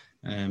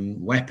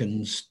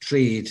 weapons,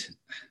 trade,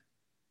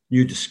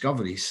 new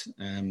discoveries,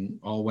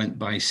 all went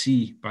by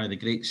sea, by the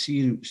great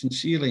sea routes and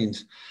sea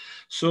lanes.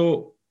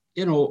 So,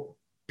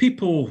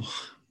 people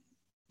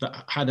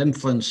that had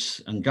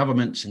influence, and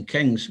governments and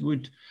kings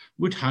would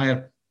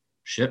hire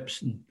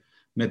ships and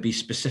maybe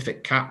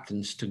specific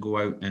captains to go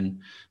out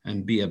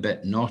and be a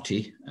bit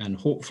naughty, and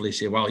hopefully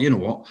say, well, you know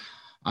what,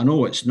 I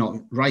know it's not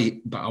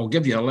right, but I'll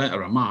give you a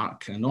letter of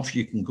marque and off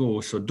you can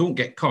go. So don't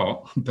get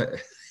caught. But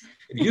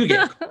if you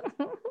get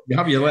caught, you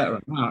have your letter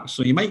of marque,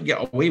 so you might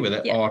get away with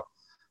it. Yeah. Or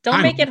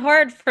don't make it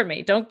hard for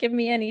me. Don't give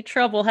me any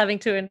trouble having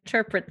to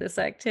interpret this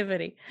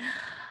activity.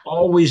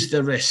 always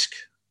the risk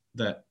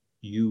that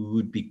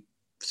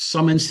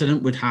some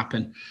incident would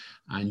happen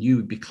and you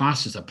would be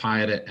classed as a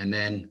pirate, and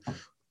then,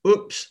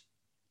 oops,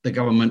 the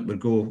government would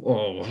go,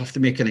 oh, we'll have to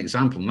make an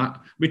example of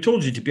that. We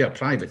told you to be a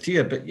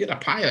privateer, but you're a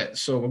pirate,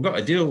 so we've got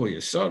to deal with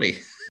you. Sorry.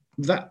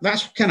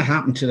 That's what kind of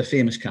happened to the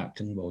famous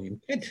Captain William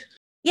Kidd.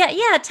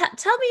 Yeah.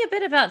 Tell me a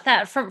bit about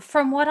that.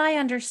 From what I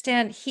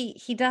understand,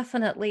 he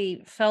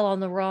definitely fell on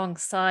the wrong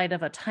side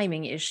of a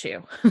timing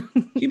issue.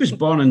 He was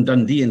born in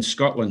Dundee in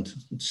Scotland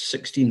in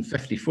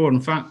 1654. In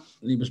fact,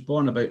 he was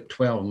born about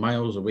 12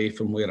 miles away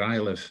from where I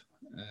live.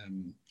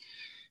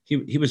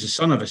 He was the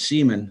son of a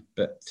seaman,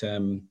 but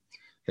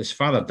his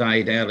father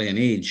died early in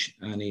age,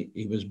 and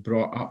he was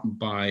brought up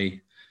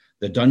by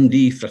the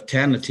Dundee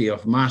Fraternity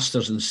of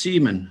Masters and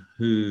Seamen,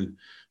 who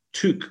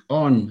took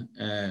on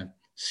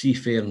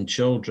seafaring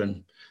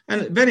children.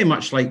 And very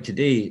much like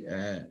today,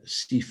 the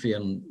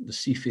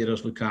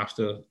seafarers look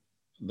after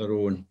their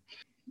own.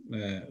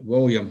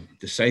 William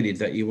decided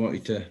that he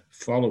wanted to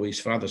follow his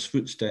father's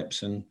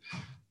footsteps and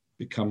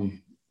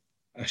become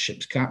a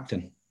ship's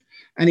captain.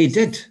 And he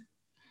did.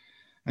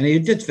 And he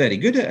did very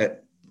good at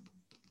it.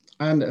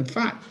 And in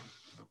fact,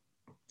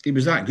 he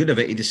was that good of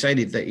it, he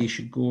decided that he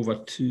should go over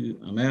to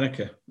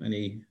America. And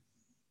he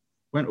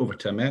went over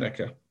to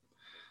America.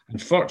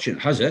 And fortune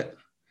has it,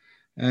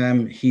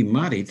 he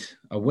married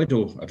a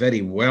widow, a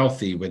very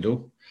wealthy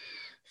widow,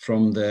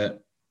 from the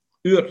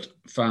Oort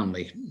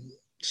family,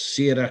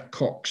 Sarah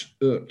Cox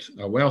Oort,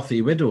 a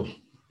wealthy widow.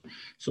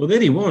 So there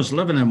he was,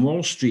 living in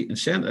Wall Street and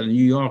centre in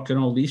New York and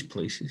all these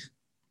places,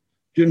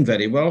 doing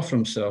very well for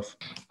himself.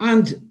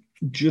 And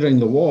during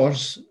the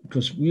wars,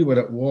 because we were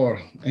at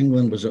war,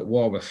 England was at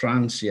war with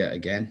France yet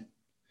again,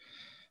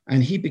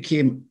 and he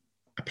became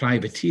a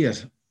privateer,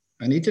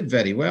 and he did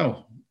very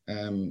well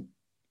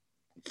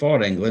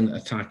for England,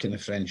 attacking the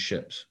French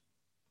ships.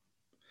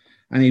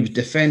 And he was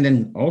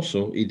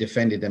he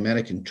defended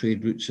American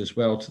trade routes as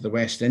well to the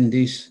West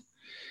Indies.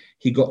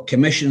 He got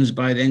commissions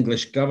by the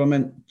English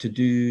government to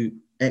do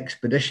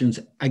expeditions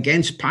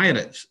against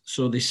pirates.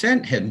 So they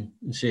sent him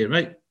and say,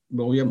 right,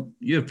 William,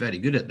 you're very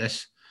good at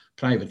this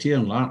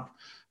privateering lark.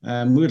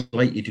 We'd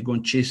like you to go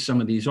and chase some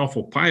of these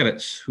awful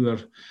pirates who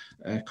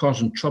are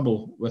causing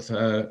trouble with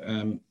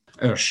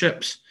our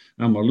ships,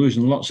 and we're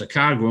losing lots of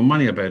cargo and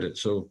money about it.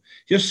 So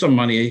here's some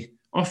money,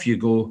 off you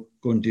go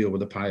and deal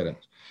with the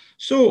pirates.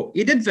 So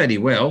he did very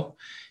well.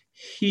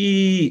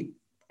 He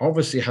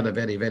obviously had a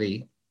very,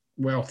 very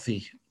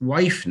wealthy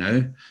wife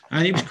now,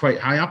 and he was quite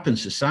high up in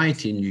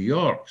society in New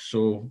York.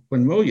 So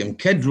when William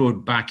Kidd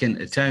rode back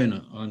into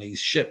town on his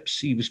ships,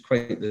 he was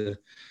quite the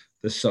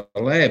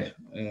celeb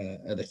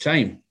at the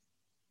time.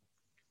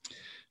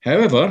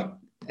 However,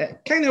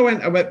 it kind of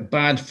went a bit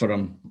bad for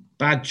him.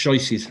 Bad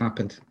choices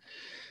happened.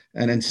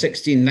 And in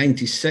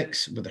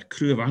 1696, with a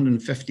crew of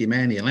 150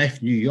 men, he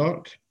left New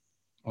York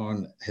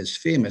on his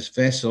famous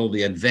vessel,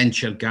 the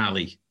Adventure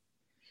Galley,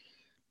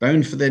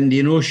 bound for the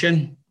Indian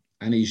Ocean,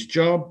 and his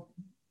job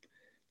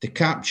to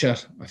capture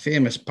a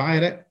famous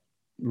pirate,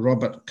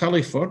 Robert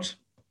Culliford,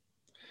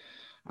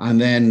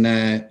 and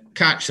then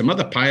catch some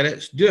other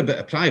pirates, do a bit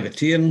of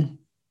privateering,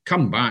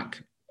 come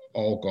back,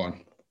 all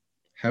gone.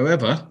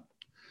 However,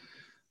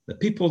 the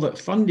people that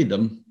funded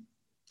him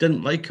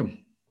didn't like him.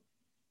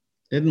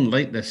 They didn't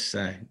like this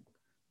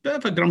bit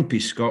of a grumpy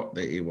Scot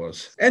that he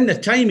was. In the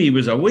time he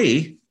was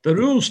away, the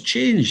rules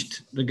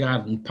changed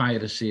regarding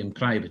piracy and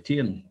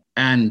privateering,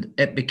 and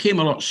it became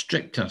a lot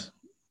stricter,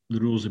 the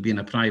rules of being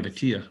a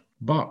privateer.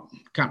 But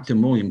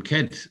Captain William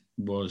Kidd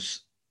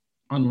was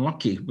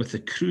unlucky with the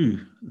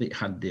crew that he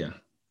had there,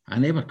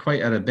 and they were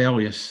quite a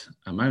rebellious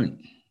amount.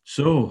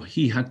 So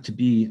he had to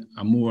be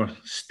a more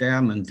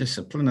stern and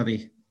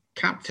disciplinary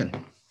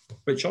captain,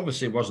 which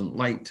obviously wasn't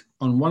liked.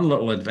 On one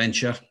little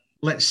adventure,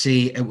 let's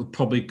say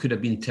it could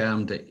have been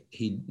termed that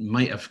he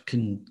might have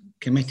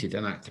committed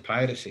an act of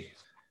piracy.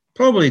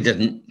 Probably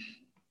didn't.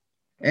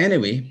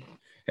 Anyway,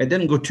 it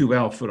didn't go too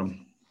well for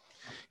him.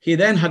 He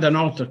then had an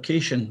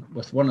altercation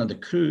with one of the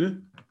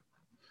crew,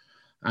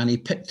 and he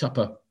picked up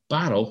a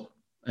barrel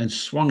and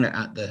swung it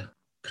at the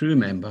crew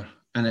member,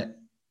 and it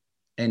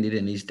ended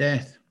in his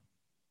death.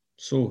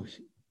 So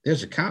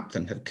there's a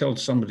captain had killed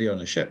somebody on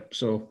a ship.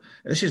 So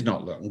this is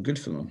not looking good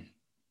for them.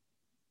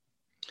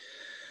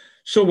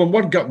 So when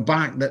word got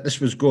back that this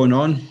was going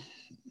on,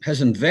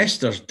 his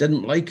investors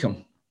didn't like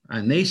him.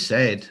 And they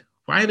said,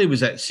 while he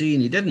was at sea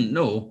and he didn't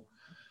know,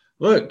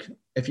 look,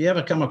 if you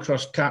ever come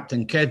across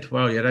Captain Kidd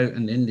while you're out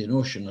in the Indian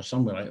Ocean or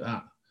somewhere like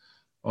that,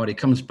 or he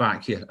comes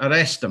back here,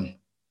 arrest him.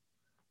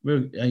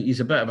 He's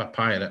a bit of a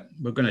pirate.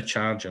 We're going to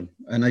charge him.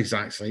 And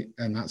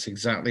that's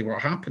exactly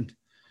what happened.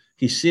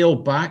 He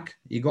sailed back.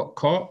 He got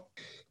caught.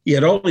 He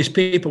had all his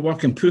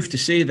paperwork and proof to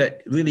say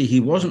that really he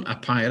wasn't a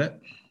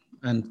pirate,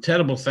 and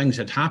terrible things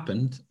had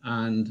happened,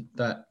 and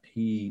that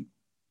he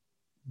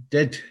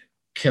did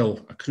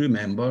kill a crew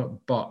member,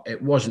 but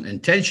it wasn't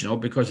intentional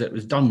because it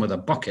was done with a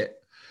bucket.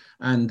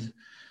 And,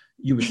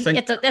 You would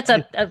think. That's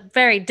a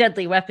very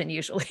deadly weapon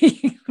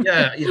usually.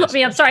 Yeah. I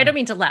mean, I'm sorry, I don't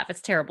mean to laugh. It's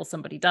terrible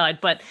somebody died,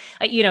 but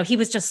he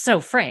was just so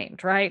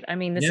framed, right? I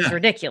mean, this is Yeah.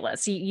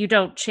 ridiculous. You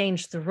don't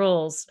change the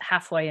rules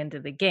halfway into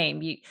the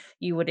game.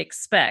 You would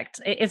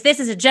expect, if this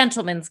is a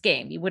gentleman's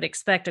game, you would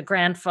expect a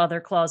grandfather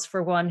clause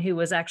for one who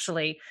was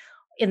actually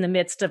in the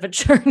midst of a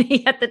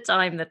journey at the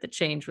time that the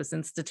change was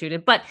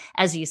instituted. But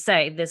as you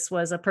say, this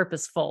was a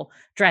purposeful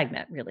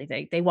dragnet,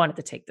 really. They wanted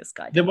to take this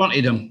guy down. They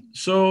wanted him.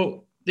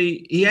 So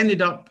he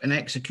ended up in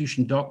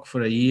execution dock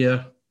for a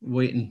year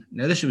waiting.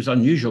 Now, this was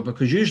unusual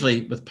because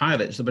usually with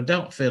pirates, they were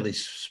dealt fairly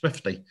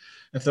swiftly.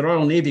 If the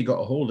Royal Navy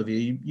got a hold of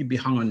you, you'd be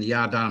hung on the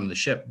yardarm of the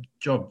ship,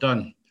 job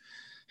done.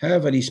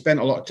 However, he spent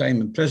a lot of time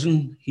in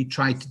prison. He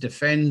tried to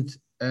defend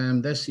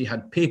this. He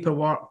had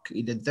paperwork.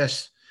 He did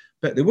this,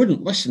 but they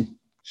wouldn't listen.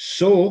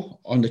 So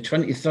on the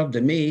 23rd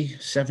of May,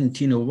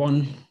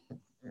 1701,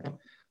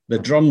 the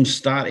drums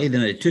started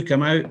and they took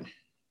him out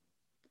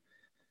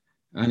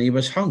and he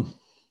was hung,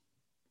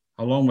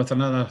 along with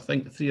another, I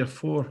think, 3 or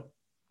 4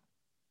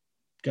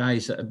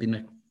 guys that had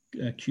been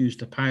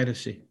accused of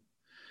piracy.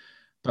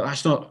 But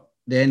that's not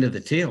the end of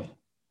the tale.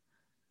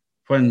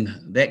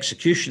 When the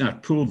executioner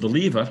pulled the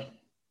lever,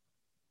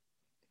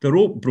 the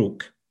rope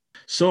broke.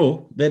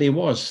 So there he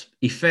was.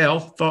 He fell,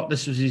 thought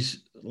this was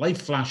his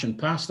life flashing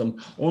past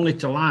him, only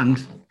to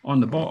land on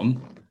the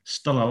bottom,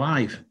 still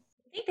alive.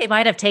 I think they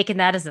might have taken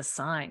that as a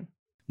sign.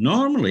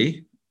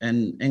 Normally,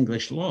 in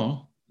English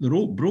law, the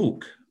rope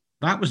broke.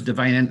 That was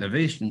divine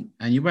intervention,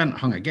 and you weren't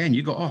hung again.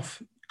 You got off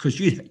because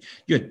you'd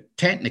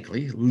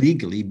technically,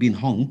 legally been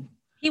hung.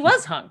 He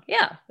was hung,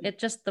 yeah.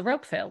 The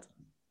rope failed.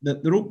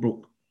 The rope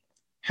broke.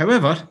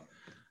 However,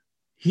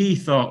 he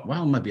thought,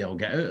 well, maybe I'll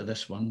get out of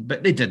this one.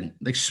 But they didn't.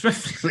 They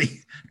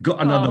swiftly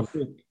got another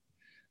rope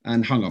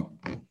and hung him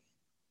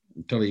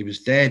until he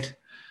was dead.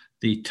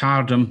 They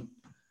tarred him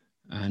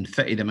and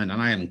fitted him in an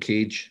iron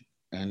cage,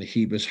 and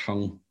he was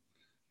hung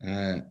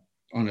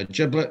on a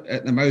gibbet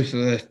at the mouth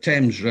of the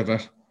Thames River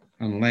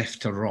and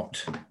left to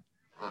rot.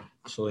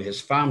 So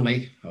his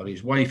family, or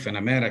his wife in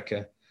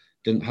America,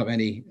 didn't have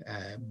any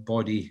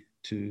body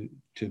to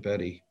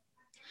bury.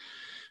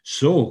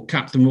 So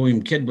Captain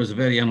William Kidd was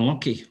very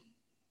unlucky.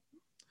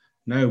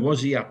 Now,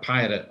 was he a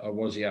pirate or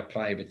was he a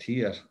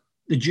privateer?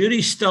 The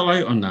jury's still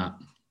out on that.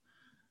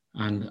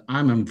 And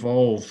I'm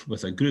involved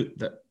with a group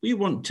that we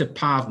want to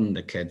pardon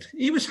the Kidd.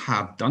 He was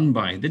hard done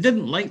by. They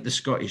didn't like the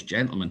Scottish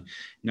gentleman.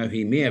 Now,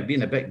 he may have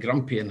been a bit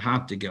grumpy and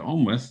hard to get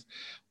on with,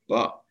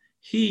 but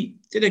he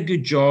did a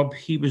good job.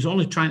 He was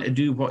only trying to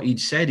do what he'd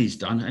said he's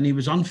done, and he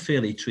was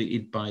unfairly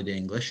treated by the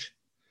English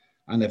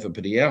and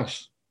everybody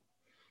else.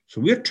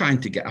 So we're trying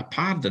to get a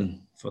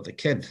pardon for the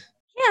Kidd.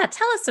 Yeah,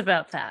 tell us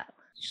about that.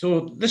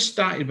 So this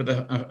started with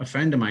a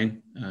friend of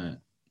mine,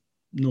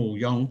 Noel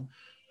Young,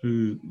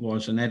 who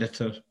was an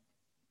editor,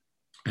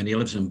 and he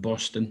lives in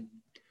Boston,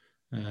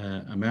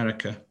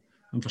 America.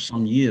 And for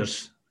some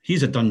years,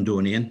 he's a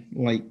Dundonian,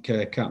 like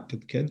Captain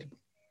Kidd.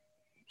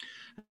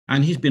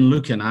 And he's been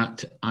looking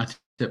at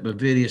it with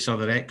various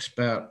other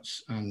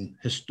experts and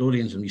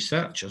historians and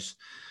researchers.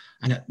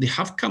 And they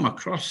have come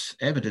across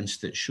evidence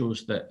that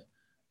shows that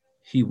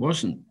he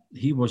was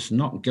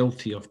not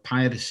guilty of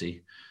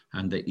piracy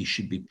and that he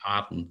should be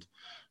pardoned.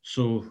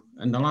 So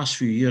in the last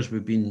few years,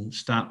 we've been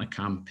starting a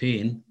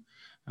campaign.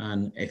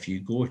 And if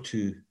you go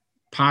to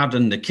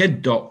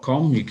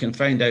pardonthekidd.com, you can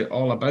find out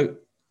all about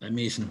the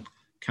amazing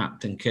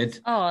Captain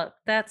Kidd. Oh,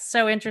 that's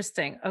so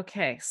interesting.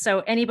 Okay,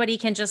 so anybody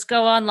can just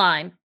go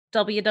online,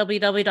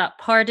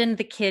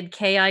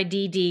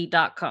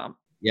 www.pardonthekidd.com.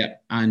 Yeah,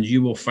 and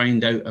you will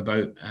find out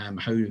about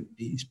how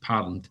he's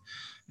pardoned.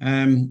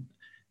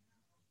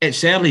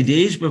 It's early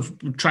days. We're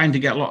trying to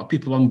get a lot of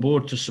people on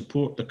board to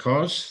support the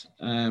cause.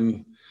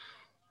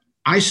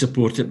 I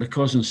support it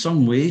because in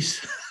some ways,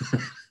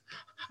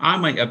 I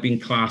might have been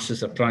classed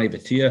as a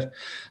privateer.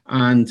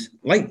 And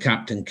like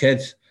Captain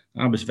Kidd,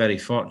 I was very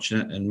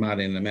fortunate in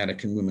marrying an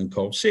American woman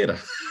called Sarah.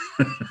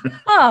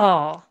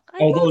 Oh,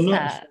 although love not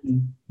that.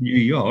 from New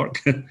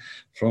York,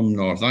 from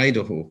North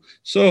Idaho.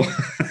 So,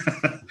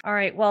 all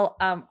right. Well,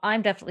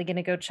 I'm definitely going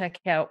to go check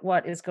out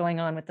what is going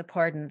on with the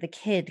Pardon the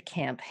Kidd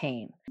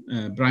campaign.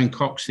 Brian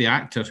Cox, the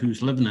actor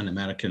who's living in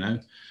America now,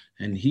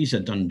 and he's a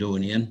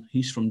Dundonian.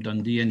 He's from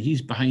Dundee, and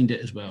he's behind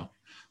it as well.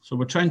 So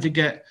we're trying to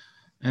get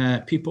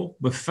people.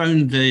 We've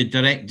found the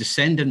direct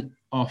descendant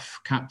of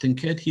Captain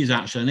Kidd. He's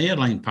actually an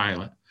airline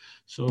pilot,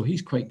 so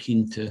he's quite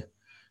keen to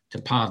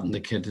pardon the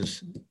Kidd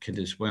as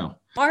well.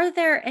 Are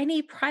there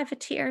any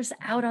privateers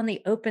out on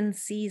the open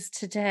seas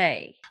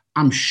today?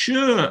 I'm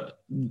sure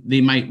they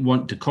might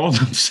want to call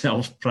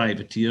themselves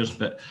privateers,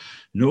 but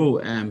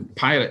no,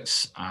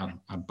 pirates are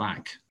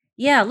back.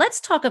 Yeah, let's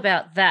talk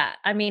about that.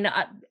 I mean,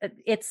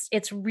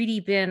 it's really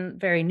been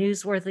very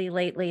newsworthy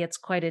lately. It's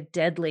quite a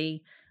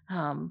deadly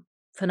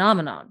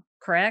phenomenon,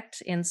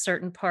 correct, in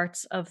certain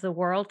parts of the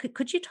world.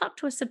 Could you talk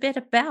to us a bit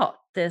about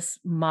this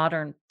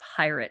modern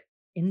pirate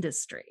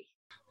industry?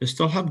 They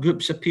still have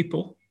groups of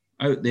people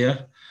out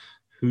there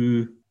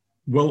who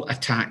will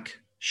attack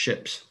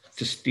ships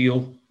to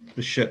steal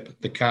the ship,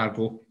 the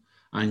cargo,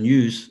 and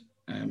use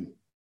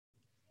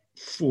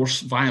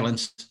force,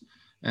 violence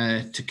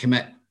to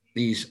commit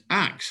these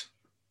acts.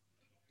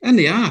 And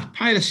they are.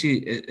 Piracy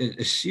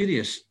is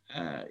serious.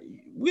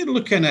 We're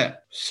looking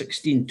at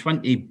 16,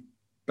 20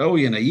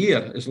 billion a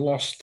year is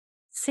lost.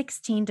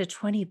 16 to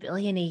 20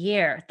 billion a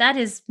year. That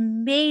is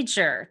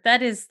major.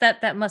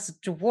 That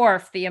must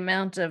dwarf the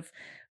amount of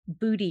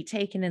booty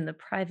taken in the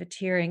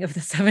privateering of the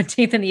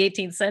 17th and the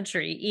 18th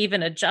century,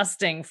 even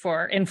adjusting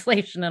for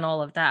inflation and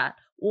all of that.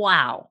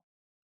 Wow.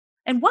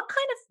 And what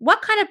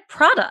kind of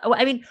product?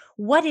 I mean,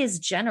 what is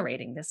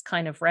generating this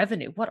kind of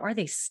revenue? What are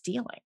they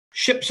stealing?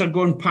 Ships are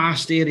going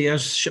past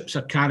areas. Ships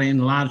are carrying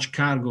large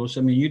cargoes.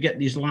 I mean, you get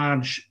these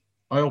large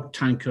oil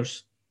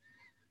tankers.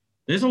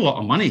 There's a lot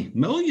of money,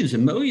 millions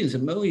and millions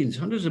and millions,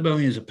 hundreds of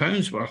millions of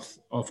pounds worth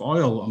of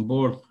oil on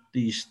board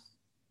these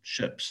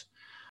ships.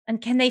 And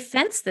can they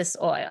fence this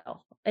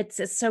oil?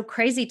 It's so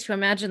crazy to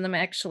imagine them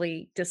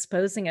actually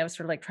disposing of,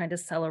 sort of like trying to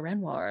sell a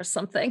Renoir or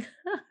something.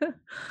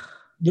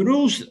 The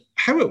rules,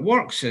 how it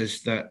works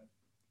is that,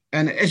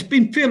 and it's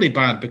been fairly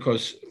bad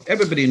because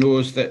everybody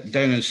knows that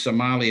down in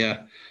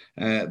Somalia,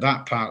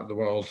 that part of the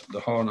world, the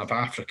Horn of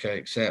Africa,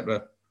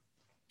 etc.,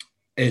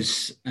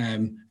 is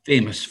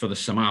famous for the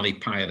Somali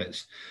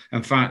pirates.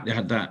 In fact, they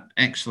had that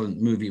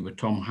excellent movie with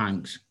Tom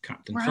Hanks,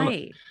 Captain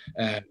Phillip,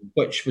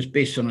 which was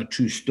based on a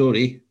true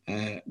story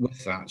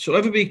with that. So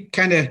everybody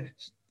kind of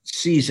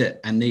sees it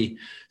and they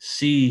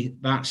see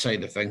that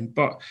side of thing.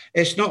 But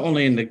it's not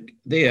only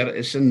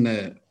it's in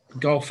the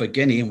Gulf of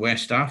Guinea in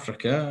West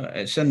Africa,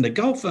 it's in the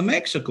Gulf of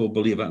Mexico,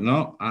 believe it or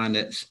not, and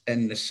it's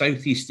in the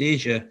Southeast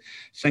Asia,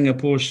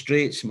 Singapore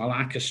Straits,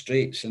 Malacca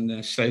Straits, and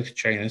the South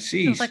China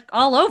Seas. It's like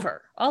all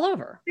over.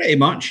 Pretty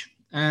much.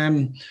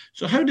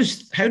 So how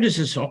does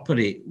this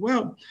operate?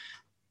 Well,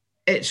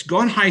 it's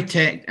gone high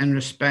tech in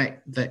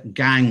respect that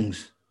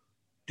gangs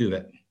do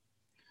it.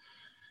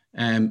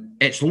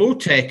 It's low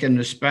tech in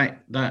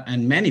respect that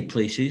in many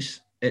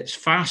places it's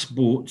fast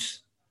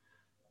boats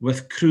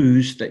with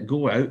crews that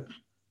go out.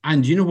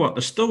 And you know what?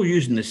 They're still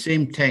using the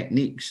same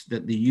techniques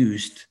that they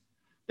used,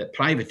 that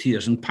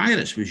privateers and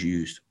pirates was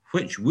used,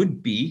 which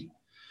would be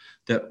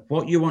that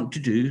what you want to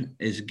do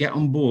is get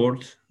on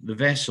board the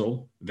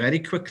vessel very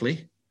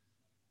quickly,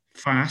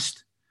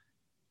 fast,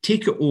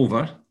 take it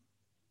over,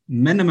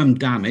 minimum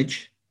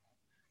damage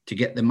to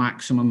get the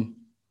maximum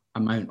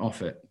amount of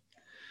it.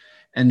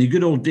 In the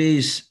good old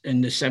days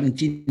in the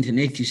 17th and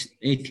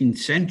 18th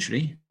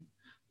century,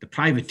 the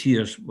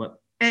privateers were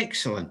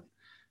excellent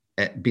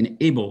at being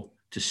able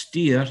to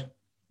steer,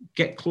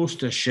 get close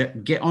to a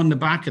ship, get on the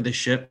back of the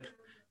ship,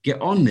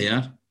 get on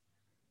there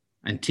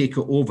and take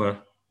it over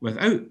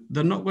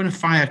they're not going to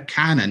fire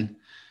cannon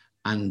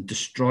and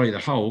destroy the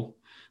hull.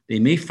 They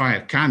may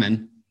fire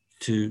cannon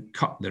to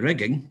cut the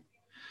rigging.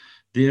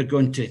 They're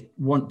going to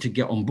want to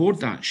get on board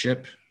that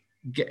ship,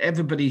 get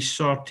everybody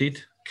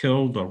sorted,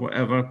 killed or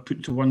whatever,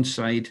 put to one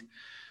side,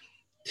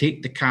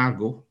 take the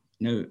cargo.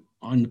 Now,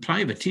 on the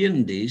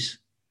privateering days,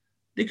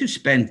 they could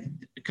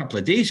spend a couple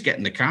of days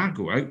getting the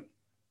cargo out.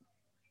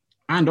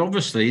 And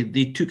obviously,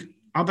 they took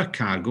other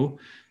cargo.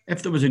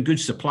 If there was a good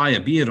supply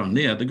of beer on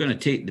there, they're going to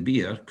take the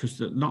beer because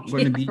they're not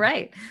going to be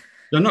right.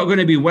 They're not going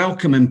to be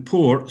welcome in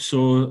port.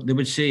 So they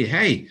would say,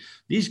 hey,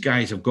 these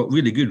guys have got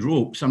really good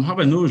ropes. I'm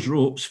having those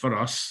ropes for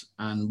us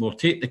and we'll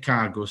take the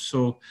cargo.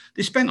 So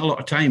they spent a lot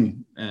of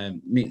time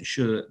making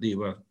sure that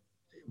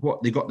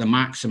they got the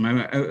maximum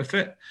out of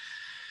it.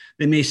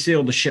 They may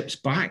sail the ships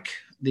back.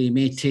 They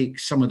may take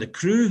some of the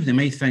crew. They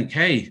may think,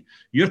 hey,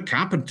 your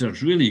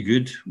carpenter's really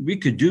good. We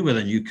could do with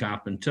a new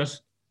carpenter.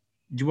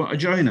 Do you want to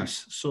join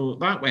us? So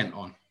that went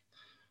on.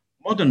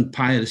 Modern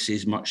piracy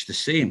is much the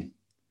same.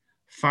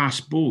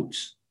 Fast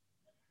boats,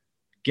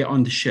 get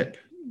on the ship,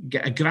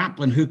 get a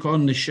grappling hook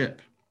on the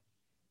ship,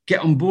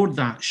 get on board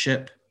that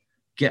ship,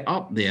 get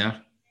up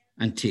there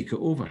and take it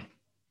over.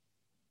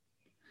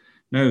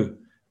 Now,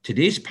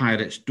 today's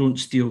pirates don't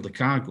steal the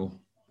cargo.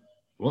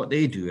 What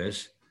they do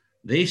is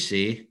they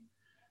say,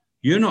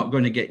 you're not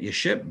going to get your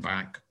ship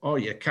back or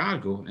your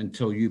cargo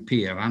until you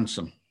pay a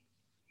ransom.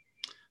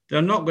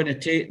 They're not going to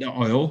take the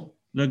oil.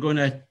 They're going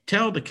to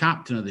tell the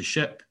captain of the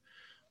ship,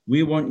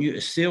 we want you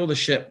to sail the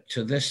ship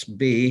to this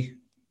bay,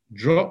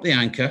 drop the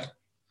anchor,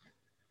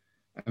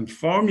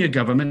 inform your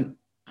government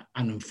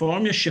and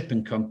inform your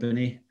shipping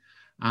company,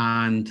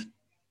 and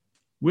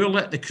we'll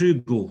let the crew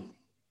go.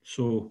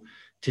 So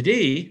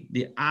today,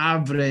 the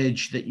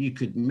average that you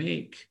could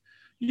make,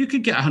 you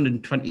could get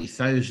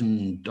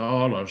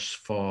 $120,000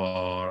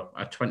 for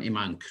a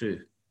 20-man crew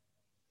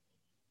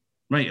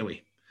right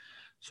away.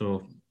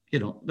 So,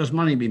 there's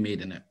money to be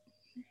made in it.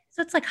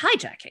 So it's like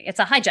hijacking.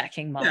 It's a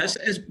hijacking model. Yeah,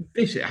 it's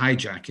basically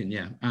hijacking,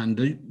 yeah. And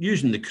they're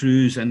using the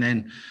crews. And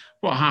then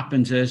what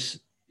happens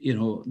is, they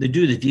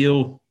do the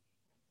deal.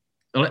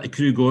 They let the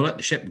crew go, let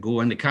the ship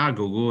go and the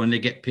cargo go, and they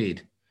get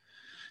paid.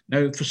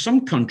 Now, for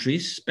some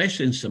countries,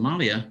 especially in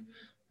Somalia,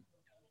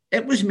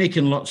 it was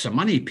making lots of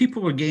money.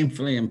 People were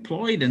gainfully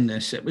employed in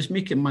this. It was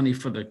making money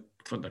for the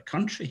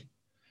country,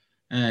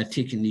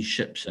 taking these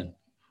ships in.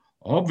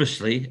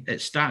 Obviously, it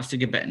starts to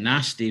get a bit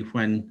nasty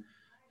when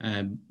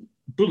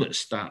bullets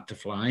start to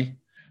fly.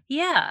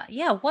 Yeah,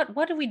 yeah.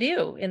 What do we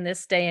do in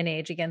this day and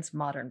age against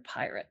modern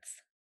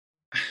pirates?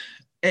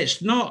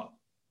 It's not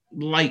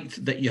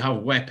liked that you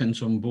have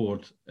weapons on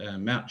board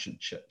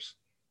merchant ships.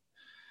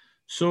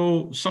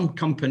 So some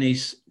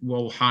companies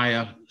will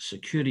hire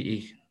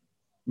security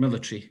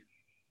military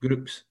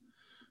groups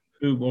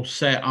who will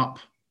set up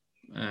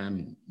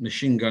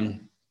machine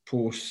gun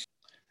posts,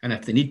 and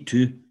if they need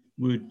to,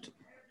 would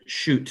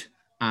shoot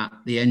at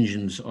the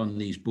engines on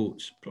these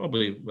boats,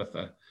 probably with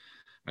a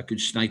good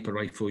sniper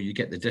rifle. You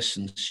get the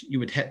distance, you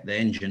would hit the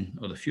engine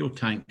or the fuel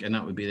tank, and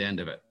that would be the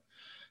end of it.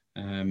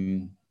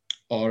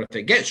 Or if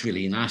it gets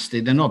really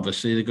nasty, then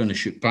obviously they're going to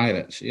shoot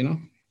pirates, you know.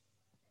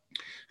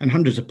 And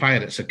hundreds of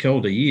pirates are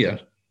killed a year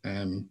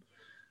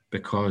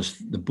because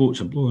the boats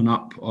are blowing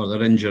up or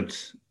they're injured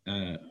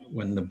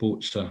when the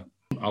boats are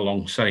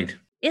alongside.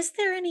 Is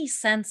there any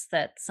sense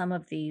that some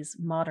of these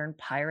modern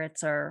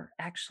pirates are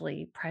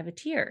actually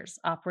privateers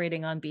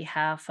operating on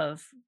behalf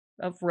of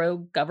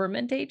rogue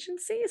government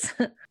agencies?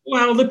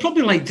 Well, they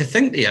probably like to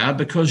think they are,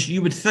 because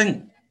you would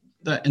think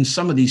that in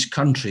some of these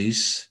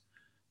countries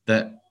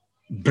that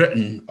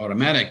Britain or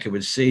America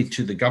would say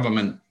to the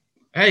government,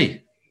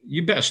 hey,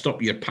 you better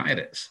stop your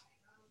pirates.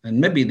 And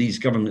maybe these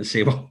governments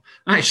say, well,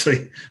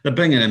 actually, they're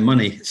bringing in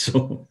money.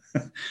 So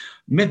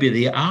maybe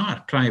they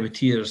are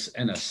privateers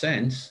in a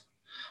sense.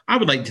 I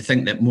would like to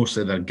think that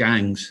mostly they're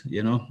gangs,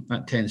 you know,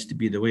 that tends to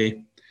be the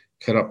way,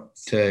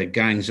 corrupt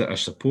gangs that are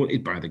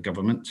supported by the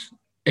government.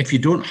 If you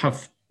don't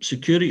have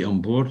security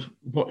on board,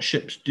 what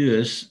ships do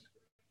is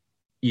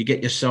you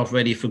get yourself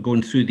ready for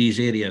going through these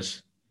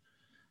areas.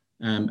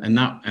 And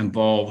that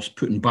involves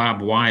putting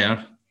barbed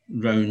wire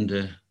around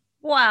the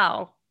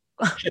Wow.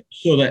 ship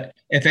so that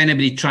if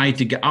anybody tried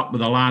to get up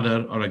with a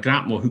ladder or a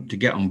grapnel hook to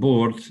get on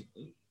board,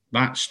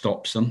 that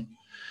stops them.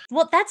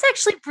 Well, that's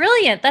actually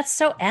brilliant. That's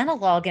so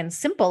analog and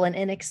simple and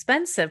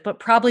inexpensive, but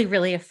probably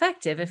really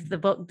effective if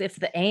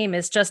the aim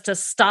is just to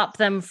stop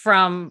them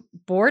from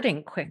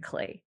boarding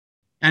quickly.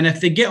 And if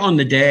they get on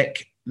the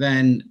deck,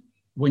 then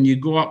when you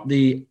go up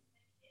the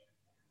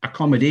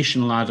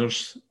accommodation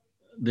ladders,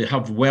 they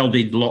have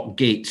welded lock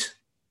gates.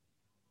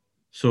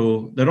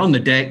 So they're on the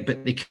deck,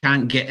 but they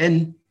can't get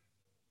in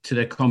to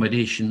the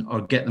accommodation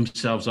or get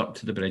themselves up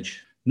to the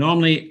bridge.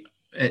 Normally,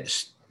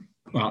 it's,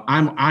 well,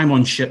 I'm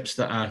on ships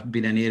that have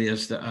been in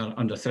areas that are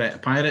under threat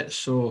of pirates.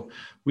 So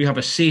we have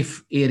a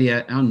safe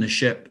area on the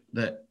ship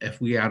that if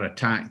we are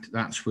attacked,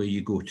 that's where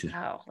you go to.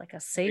 Wow, like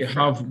a safe. You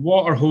have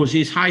water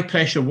hoses, high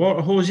pressure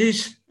water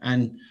hoses,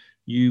 and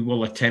you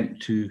will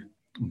attempt to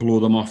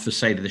blow them off the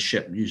side of the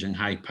ship using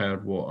high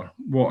powered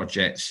water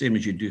jets, same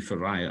as you do for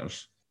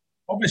rioters.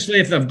 Obviously,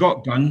 if they've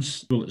got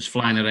guns, bullets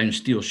flying around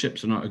steel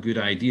ships are not a good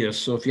idea.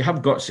 So if you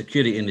have got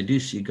security and they do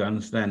see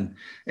guns, then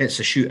it's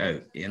a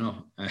shootout, you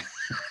know,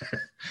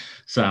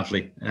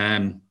 sadly.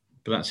 But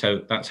that's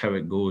how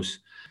it goes.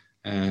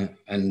 And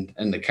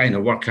the kind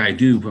of work I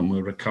do when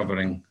we're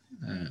recovering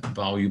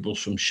valuables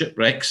from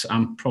shipwrecks,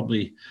 I'm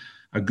probably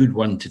a good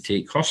one to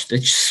take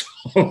hostage.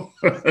 So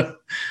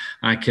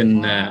I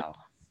can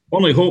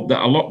only hope that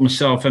I lock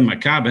myself in my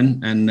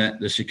cabin and that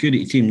the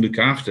security team look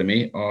after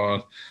me,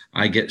 or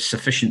I get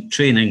sufficient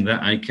training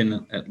that I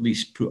can at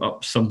least put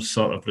up some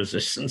sort of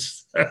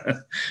resistance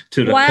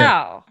to repair.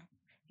 Wow.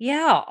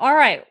 Yeah. All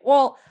right.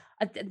 Well,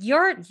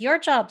 your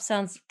job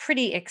sounds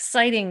pretty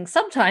exciting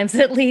sometimes,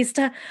 at least.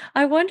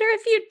 I wonder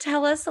if you'd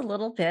tell us a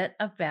little bit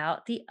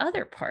about the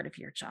other part of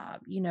your job,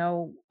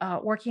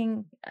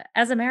 working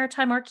as a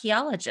maritime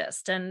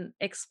archaeologist and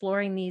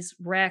exploring these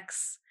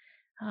wrecks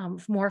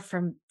more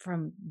from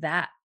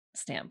that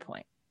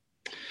standpoint.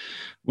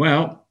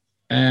 Well,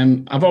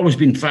 I've always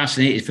been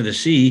fascinated for the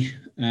sea.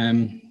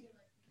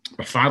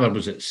 My father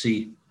was at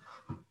sea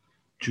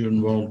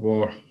during World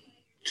War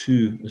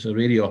II as a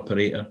radio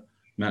operator,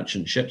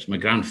 merchant ships. My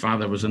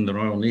grandfather was in the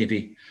Royal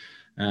Navy,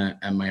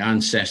 and my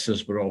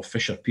ancestors were all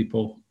fisher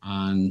people,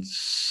 and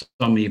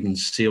some even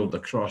sailed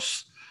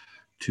across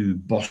to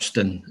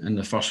Boston in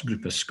the first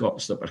group of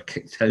Scots that were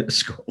kicked out of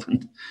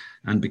Scotland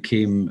and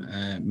became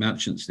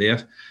merchants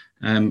there.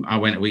 I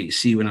went away to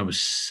sea when I was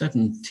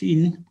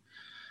 17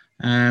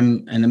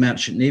 in the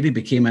Merchant Navy,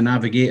 became a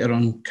navigator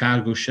on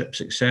cargo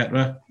ships,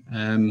 etc.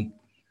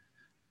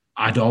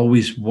 I'd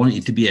always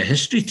wanted to be a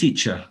history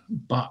teacher,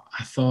 but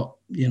I thought,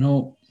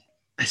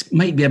 it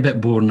might be a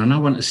bit boring and I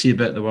want to see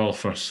about the world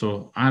first.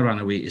 So I ran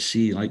away to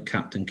sea like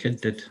Captain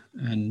Kidd did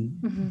in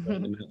the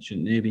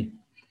Merchant Navy.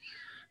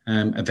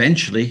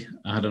 Eventually,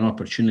 I had an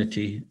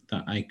opportunity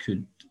that I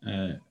could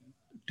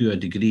do a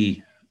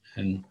degree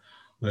in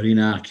marine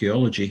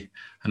archaeology.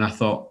 And I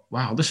thought,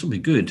 wow, this will be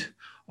good.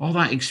 All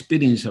that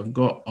experience I've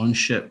got on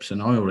ships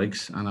and oil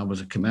rigs, and I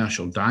was a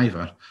commercial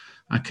diver,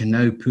 I can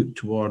now put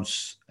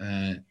towards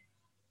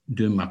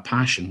doing my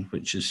passion,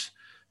 which is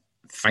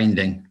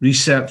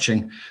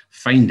researching,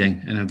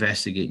 finding and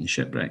investigating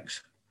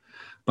shipwrecks.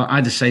 But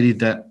I decided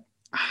that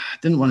I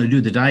didn't want to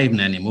do the diving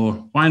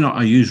anymore. Why not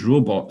I use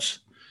robots?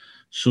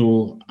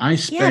 So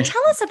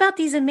tell us about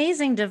these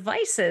amazing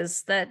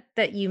devices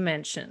that you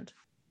mentioned.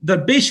 They're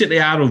basically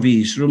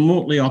ROVs,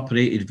 remotely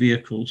operated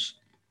vehicles.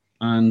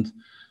 and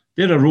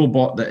they're a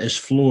robot that is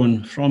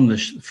flown from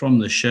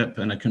the ship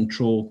in a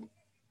control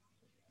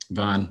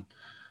van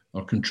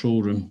or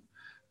control room,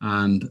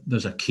 and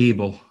there's a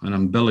cable, an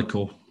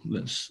umbilical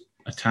that's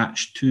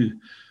attached to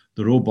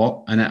the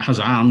robot, and it has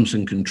arms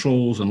and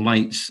controls and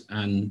lights,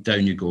 and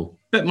down you go.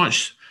 Bit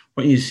much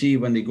what you see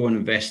when they go and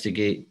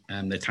investigate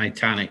the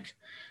Titanic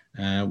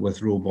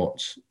with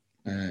robots,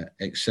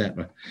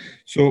 etc.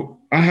 So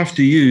I have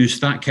to use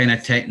that kind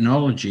of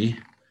technology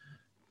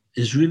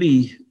is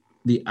really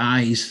the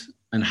eyes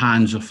and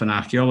hands of an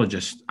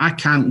archaeologist. I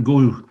can't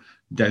go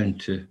down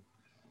to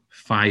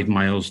 5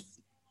 miles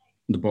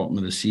the bottom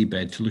of the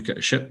seabed to look at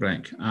a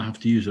shipwreck. I have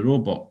to use a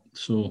robot.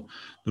 So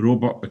the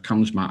robot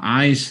becomes my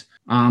eyes,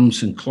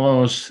 arms and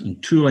claws,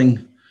 and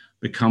tooling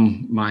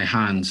become my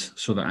hands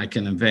so that I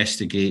can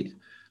investigate,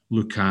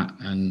 look at,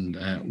 and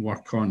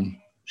work on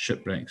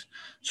shipwrecks.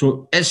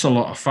 So it's a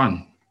lot of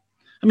fun.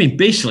 I mean,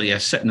 basically, I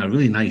sit in a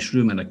really nice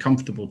room in a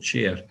comfortable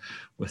chair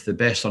with the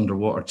best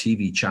underwater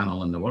TV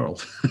channel in the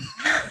world.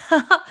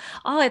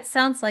 Oh, it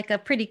sounds like a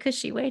pretty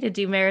cushy way to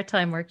do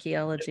maritime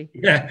archaeology.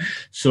 Yeah.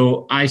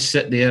 So I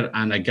sit there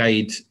and I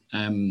guide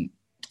the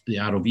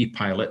ROV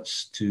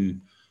pilots to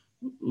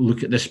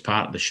look at this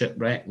part of the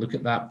shipwreck, look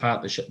at that part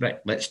of the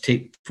shipwreck. Let's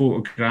take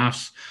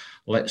photographs.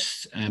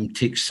 Let's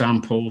take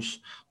samples.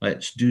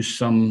 Let's do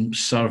some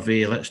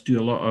survey. Let's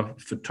do a lot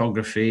of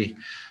photography.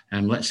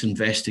 And let's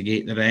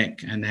investigate the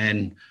wreck and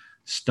then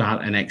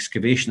start an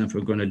excavation if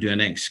we're going to do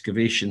an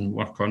excavation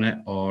work on it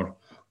or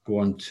go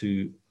on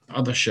to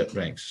other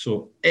shipwrecks.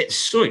 So it's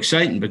so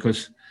exciting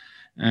because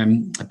a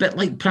bit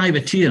like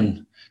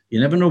privateering, you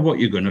never know what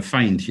you're going to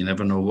find. You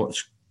never know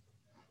what's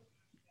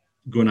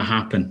going to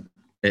happen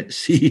at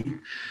sea.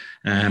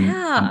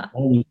 Yeah.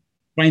 Always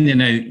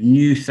finding out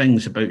new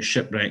things about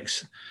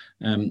shipwrecks.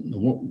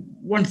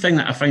 One thing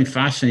that I find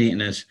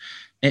fascinating is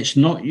it's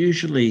not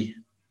usually...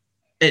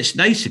 It's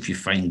nice if you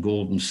find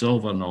gold and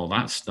silver and all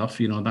that stuff,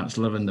 you know, that's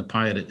living the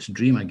pirate's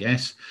dream, I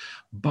guess.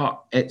 But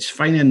it's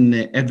finding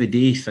the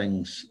everyday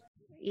things.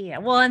 Yeah,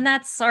 well, and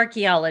that's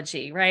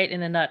archaeology, right,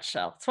 in a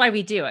nutshell. That's why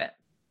we do it.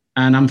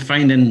 And I'm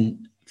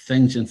finding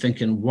things and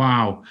thinking,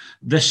 wow,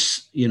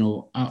 this, you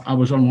know, I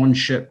was on one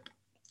ship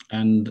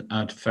and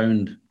I'd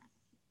found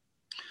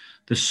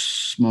this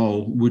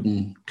small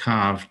wooden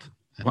carved,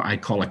 what I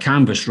call a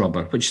canvas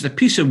rubber, which is a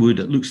piece of wood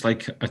that looks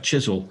like a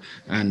chisel.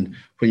 And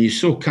when you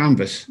sew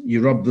canvas, you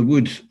rub the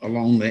wood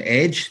along the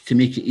edge to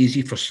make it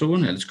easy for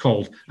sewing. And it's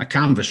called a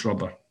canvas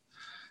rubber.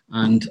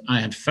 And I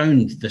had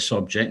found this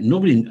object.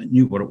 Nobody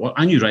knew what it was.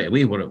 I knew right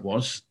away what it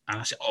was. And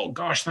I said, oh,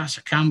 gosh, that's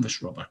a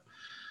canvas rubber.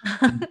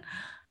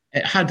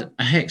 It had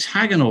a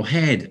hexagonal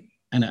head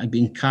and it had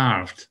been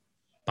carved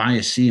by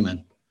a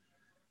seaman.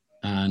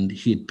 And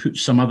he'd put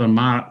some other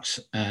marks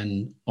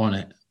on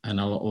it and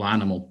a little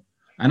animal.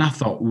 And I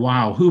thought,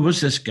 wow, who was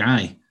this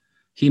guy?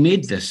 He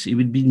made this. He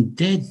would have been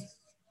dead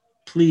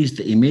pleased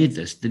that he made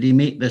this. Did he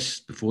make this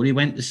before he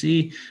went to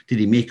sea? Did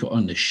he make it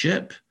on the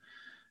ship?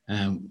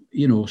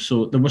 You know,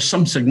 so there was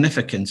some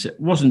significance. It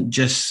wasn't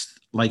just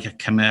like a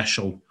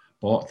commercial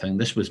bought thing.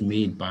 This was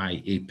made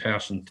by a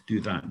person to do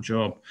that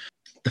job.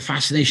 The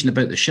fascination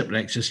about the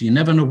shipwrecks is you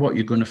never know what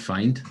you're going to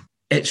find.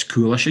 It's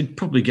cool. I should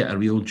probably get a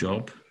real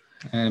job.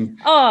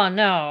 Oh,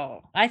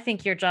 no. I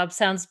think your job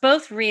sounds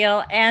both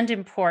real and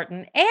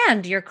important,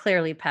 and you're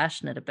clearly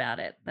passionate about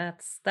it.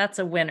 That's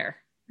a winner.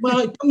 Well,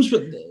 it comes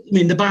with, I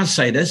mean, the bad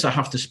side is I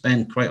have to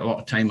spend quite a lot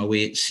of time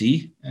away at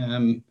sea.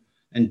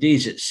 And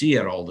days at sea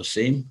are all the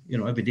same. You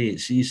know, every day at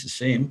sea is the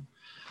same.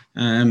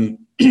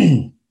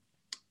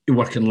 You're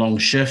working long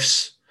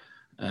shifts.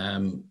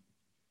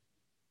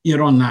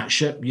 You're on that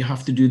ship. You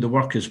have to do the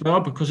work as well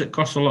because it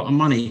costs a lot of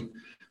money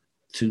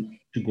to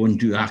go and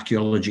do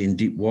archaeology in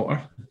deep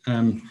water.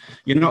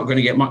 You're not going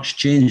to get much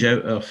change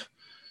out of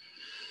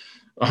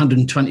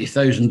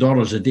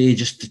 $120,000 a day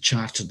just to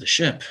charter the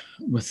ship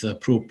with the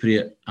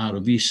appropriate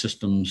ROV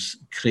systems,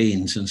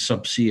 cranes and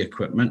subsea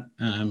equipment.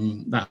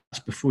 That's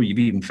before you've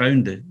even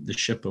found the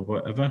ship or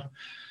whatever.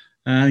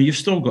 You've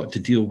still got to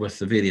deal with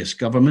the various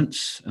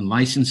governments and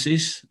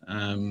licenses.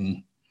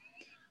 And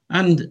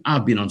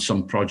I've been on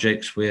some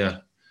projects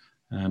where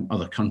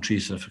other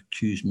countries have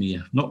accused me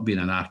of not being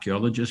an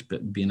archaeologist,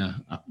 but being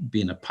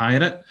a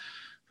pirate,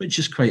 which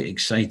is quite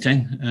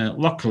exciting.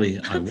 Luckily,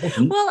 I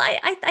wasn't. Well,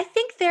 I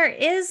think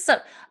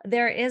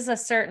there is a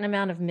certain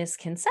amount of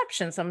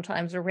misconception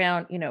sometimes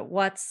around, you know,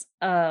 what's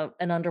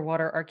an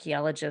underwater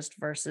archaeologist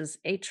versus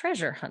a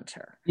treasure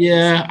hunter.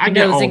 Yeah, I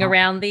get nosing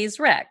around these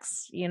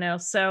wrecks, you know.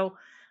 So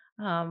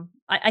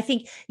I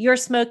think your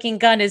smoking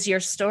gun is your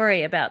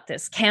story about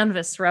this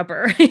canvas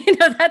rubber. You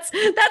know,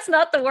 that's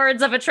not the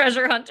words of a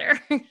treasure hunter.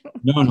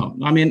 No.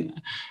 I mean,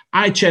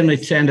 I generally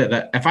tend to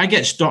that if I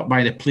get stopped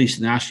by the police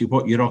and ask you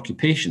what your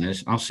occupation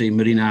is, I'll say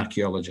marine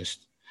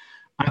archaeologist.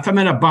 If I'm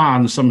in a bar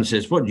and someone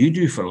says, what do you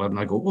do for a living?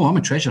 I go, oh, I'm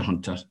a treasure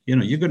hunter. You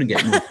know, you're going to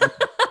get more.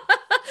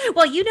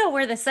 Well, you know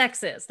where the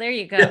sex is. There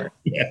you go.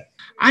 Yeah.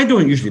 I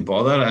don't usually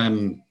bother.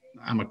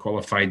 I'm a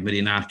qualified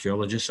marine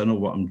archaeologist. I know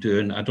what I'm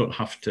doing. I don't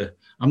have to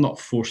I'm not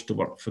forced to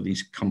work for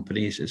these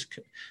companies,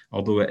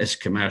 although it is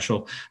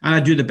commercial. And I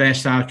do the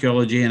best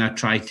archaeology, and I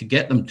try to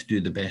get them to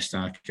do the best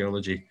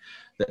archaeology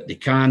that they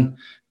can,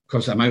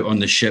 because I'm out on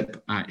the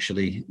ship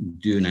actually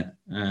doing it.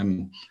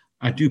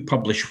 I do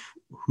publish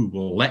who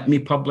will let me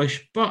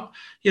publish, but,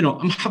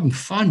 I'm having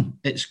fun.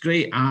 It's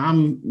great.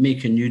 I'm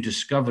making new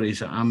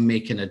discoveries. I'm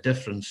making a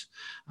difference.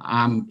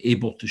 I'm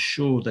able to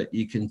show that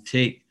you can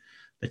take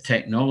the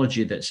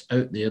technology that's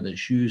out there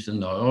that's used in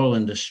the oil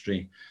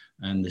industry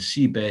and the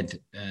seabed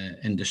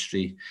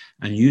industry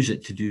and use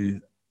it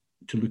to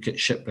look at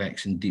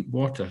shipwrecks in deep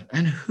water.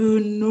 And who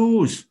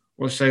knows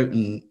what's out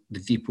in the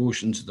deep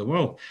oceans of the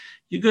world?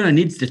 You're going to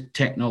need the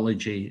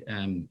technology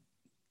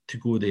to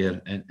go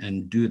there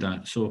and do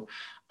that. So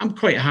I'm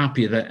quite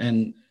happy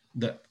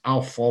that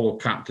I'll follow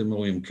Captain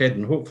William Kidd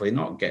and hopefully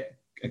not get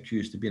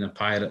accused of being a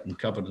pirate and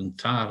covered in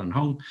tar and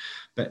hung.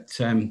 But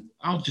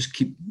I'll just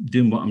keep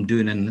doing what I'm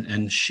doing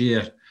and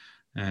share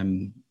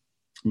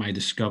my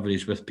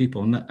discoveries with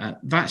people. And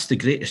that's the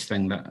greatest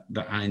thing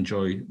that I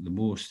enjoy the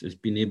most, is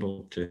being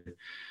able to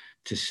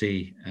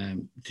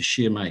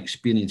share my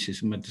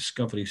experiences and my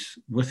discoveries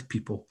with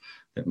people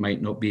that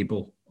might not be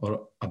able,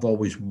 or I've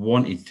always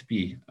wanted to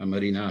be a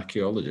marine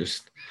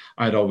archaeologist.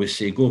 I'd always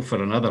say, go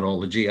for another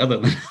ology other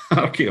than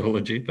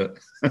archaeology, but...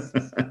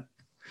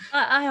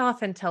 I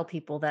often tell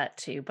people that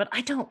too, but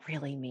I don't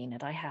really mean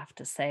it, I have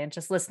to say. And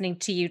just listening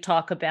to you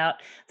talk about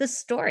the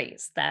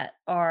stories that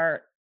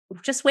are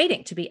just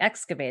waiting to be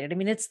excavated. I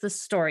mean, it's the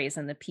stories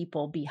and the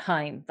people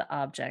behind the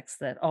objects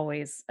that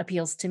always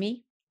appeals to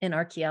me in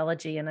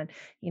archaeology. And,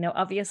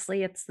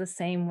 obviously it's the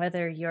same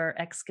whether you're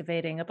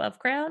excavating above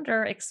ground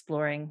or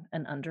exploring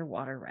an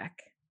underwater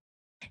wreck.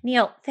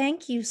 Neil,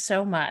 thank you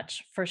so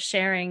much for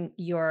sharing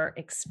your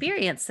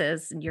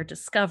experiences and your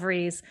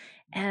discoveries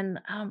and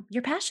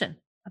your passion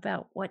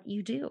about what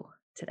you do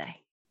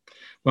today.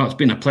 Well, it's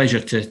been a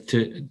pleasure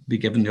to be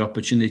given the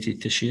opportunity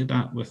to share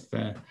that with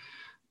the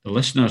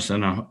listeners,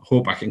 and I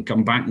hope I can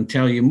come back and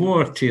tell you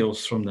more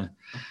tales from the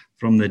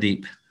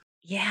deep.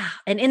 Yeah,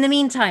 and in the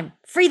meantime,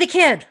 free the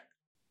kid.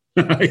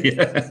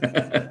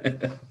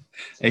 Yeah.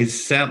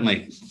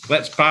 Certainly.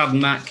 Let's pardon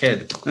that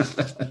kid.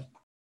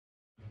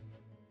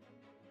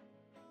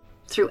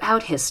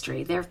 Throughout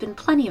history, there have been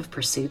plenty of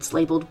pursuits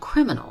labeled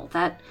criminal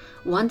that,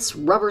 once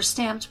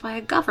rubber-stamped by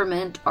a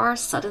government, are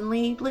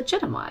suddenly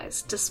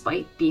legitimized,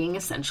 despite being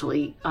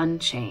essentially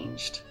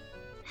unchanged.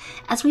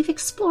 As we've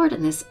explored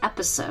in this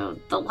episode,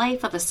 the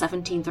life of a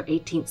 17th or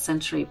 18th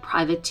century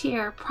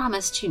privateer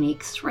promised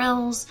unique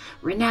thrills,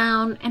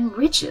 renown, and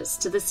riches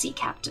to the sea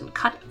captain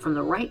cut from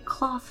the right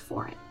cloth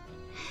for it.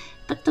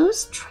 But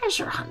those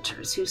treasure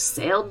hunters who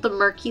sailed the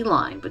murky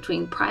line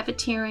between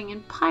privateering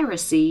and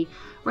piracy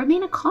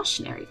remain a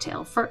cautionary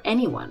tale for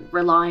anyone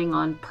relying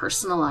on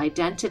personal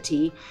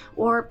identity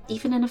or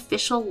even an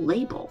official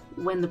label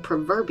when the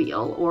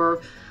proverbial,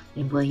 or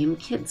in William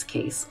Kidd's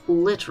case,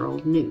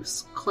 literal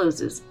noose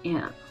closes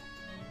in.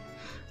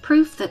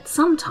 Proof that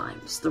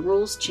sometimes the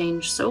rules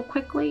change so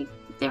quickly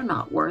they're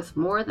not worth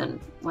more than,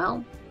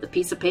 well, the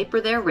piece of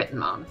paper they're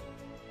written on.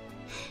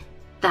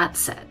 That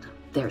said,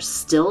 there's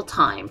still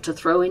time to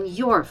throw in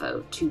your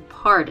vote to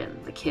pardon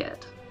the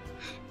kid.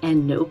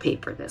 And no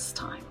paper this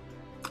time.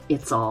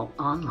 It's all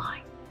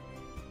online.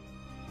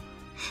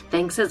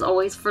 Thanks as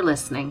always for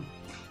listening,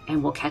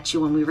 and we'll catch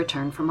you when we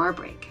return from our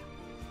break.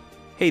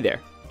 Hey there.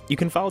 You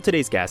can follow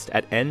today's guest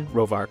at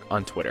nrovarch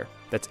on Twitter.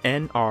 That's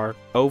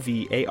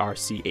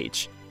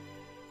NROVARCH.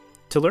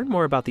 To learn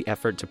more about the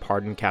effort to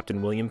pardon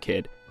Captain William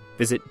Kidd,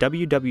 visit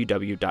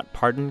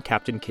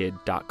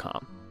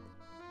www.pardoncaptainkidd.com.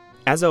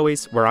 As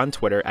always, we're on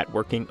Twitter at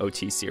Working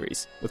OT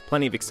Series, with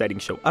plenty of exciting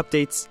show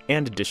updates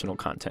and additional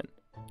content.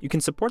 You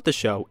can support the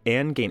show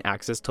and gain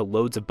access to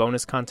loads of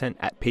bonus content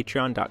at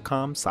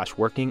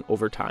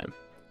patreon.com/workingovertime.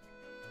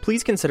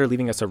 Please consider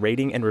leaving us a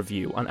rating and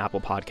review on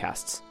Apple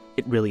Podcasts.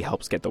 It really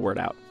helps get the word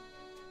out.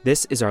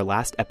 This is our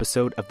last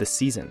episode of the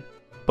season,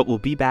 but we'll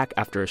be back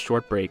after a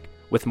short break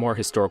with more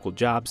historical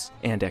jobs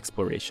and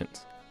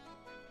explorations.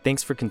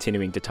 Thanks for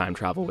continuing to time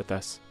travel with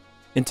us.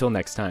 Until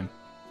next time.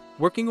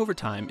 Working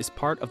Overtime is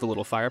part of the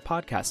Little Fire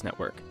Podcast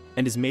Network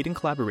and is made in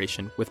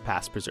collaboration with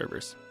Past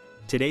Preservers.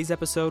 Today's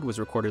episode was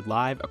recorded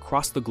live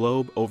across the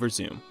globe over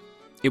Zoom.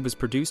 It was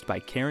produced by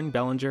Karen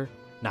Bellinger,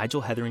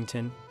 Nigel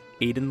Hetherington,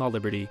 Aidan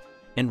LaLiberty,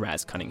 and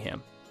Raz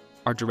Cunningham.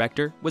 Our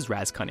director was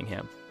Raz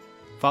Cunningham.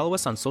 Follow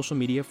us on social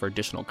media for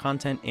additional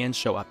content and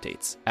show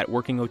updates at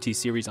Working OT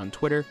Series on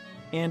Twitter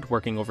and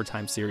Working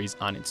Overtime Series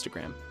on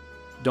Instagram.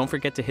 Don't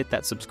forget to hit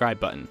that subscribe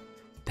button.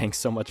 Thanks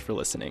so much for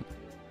listening.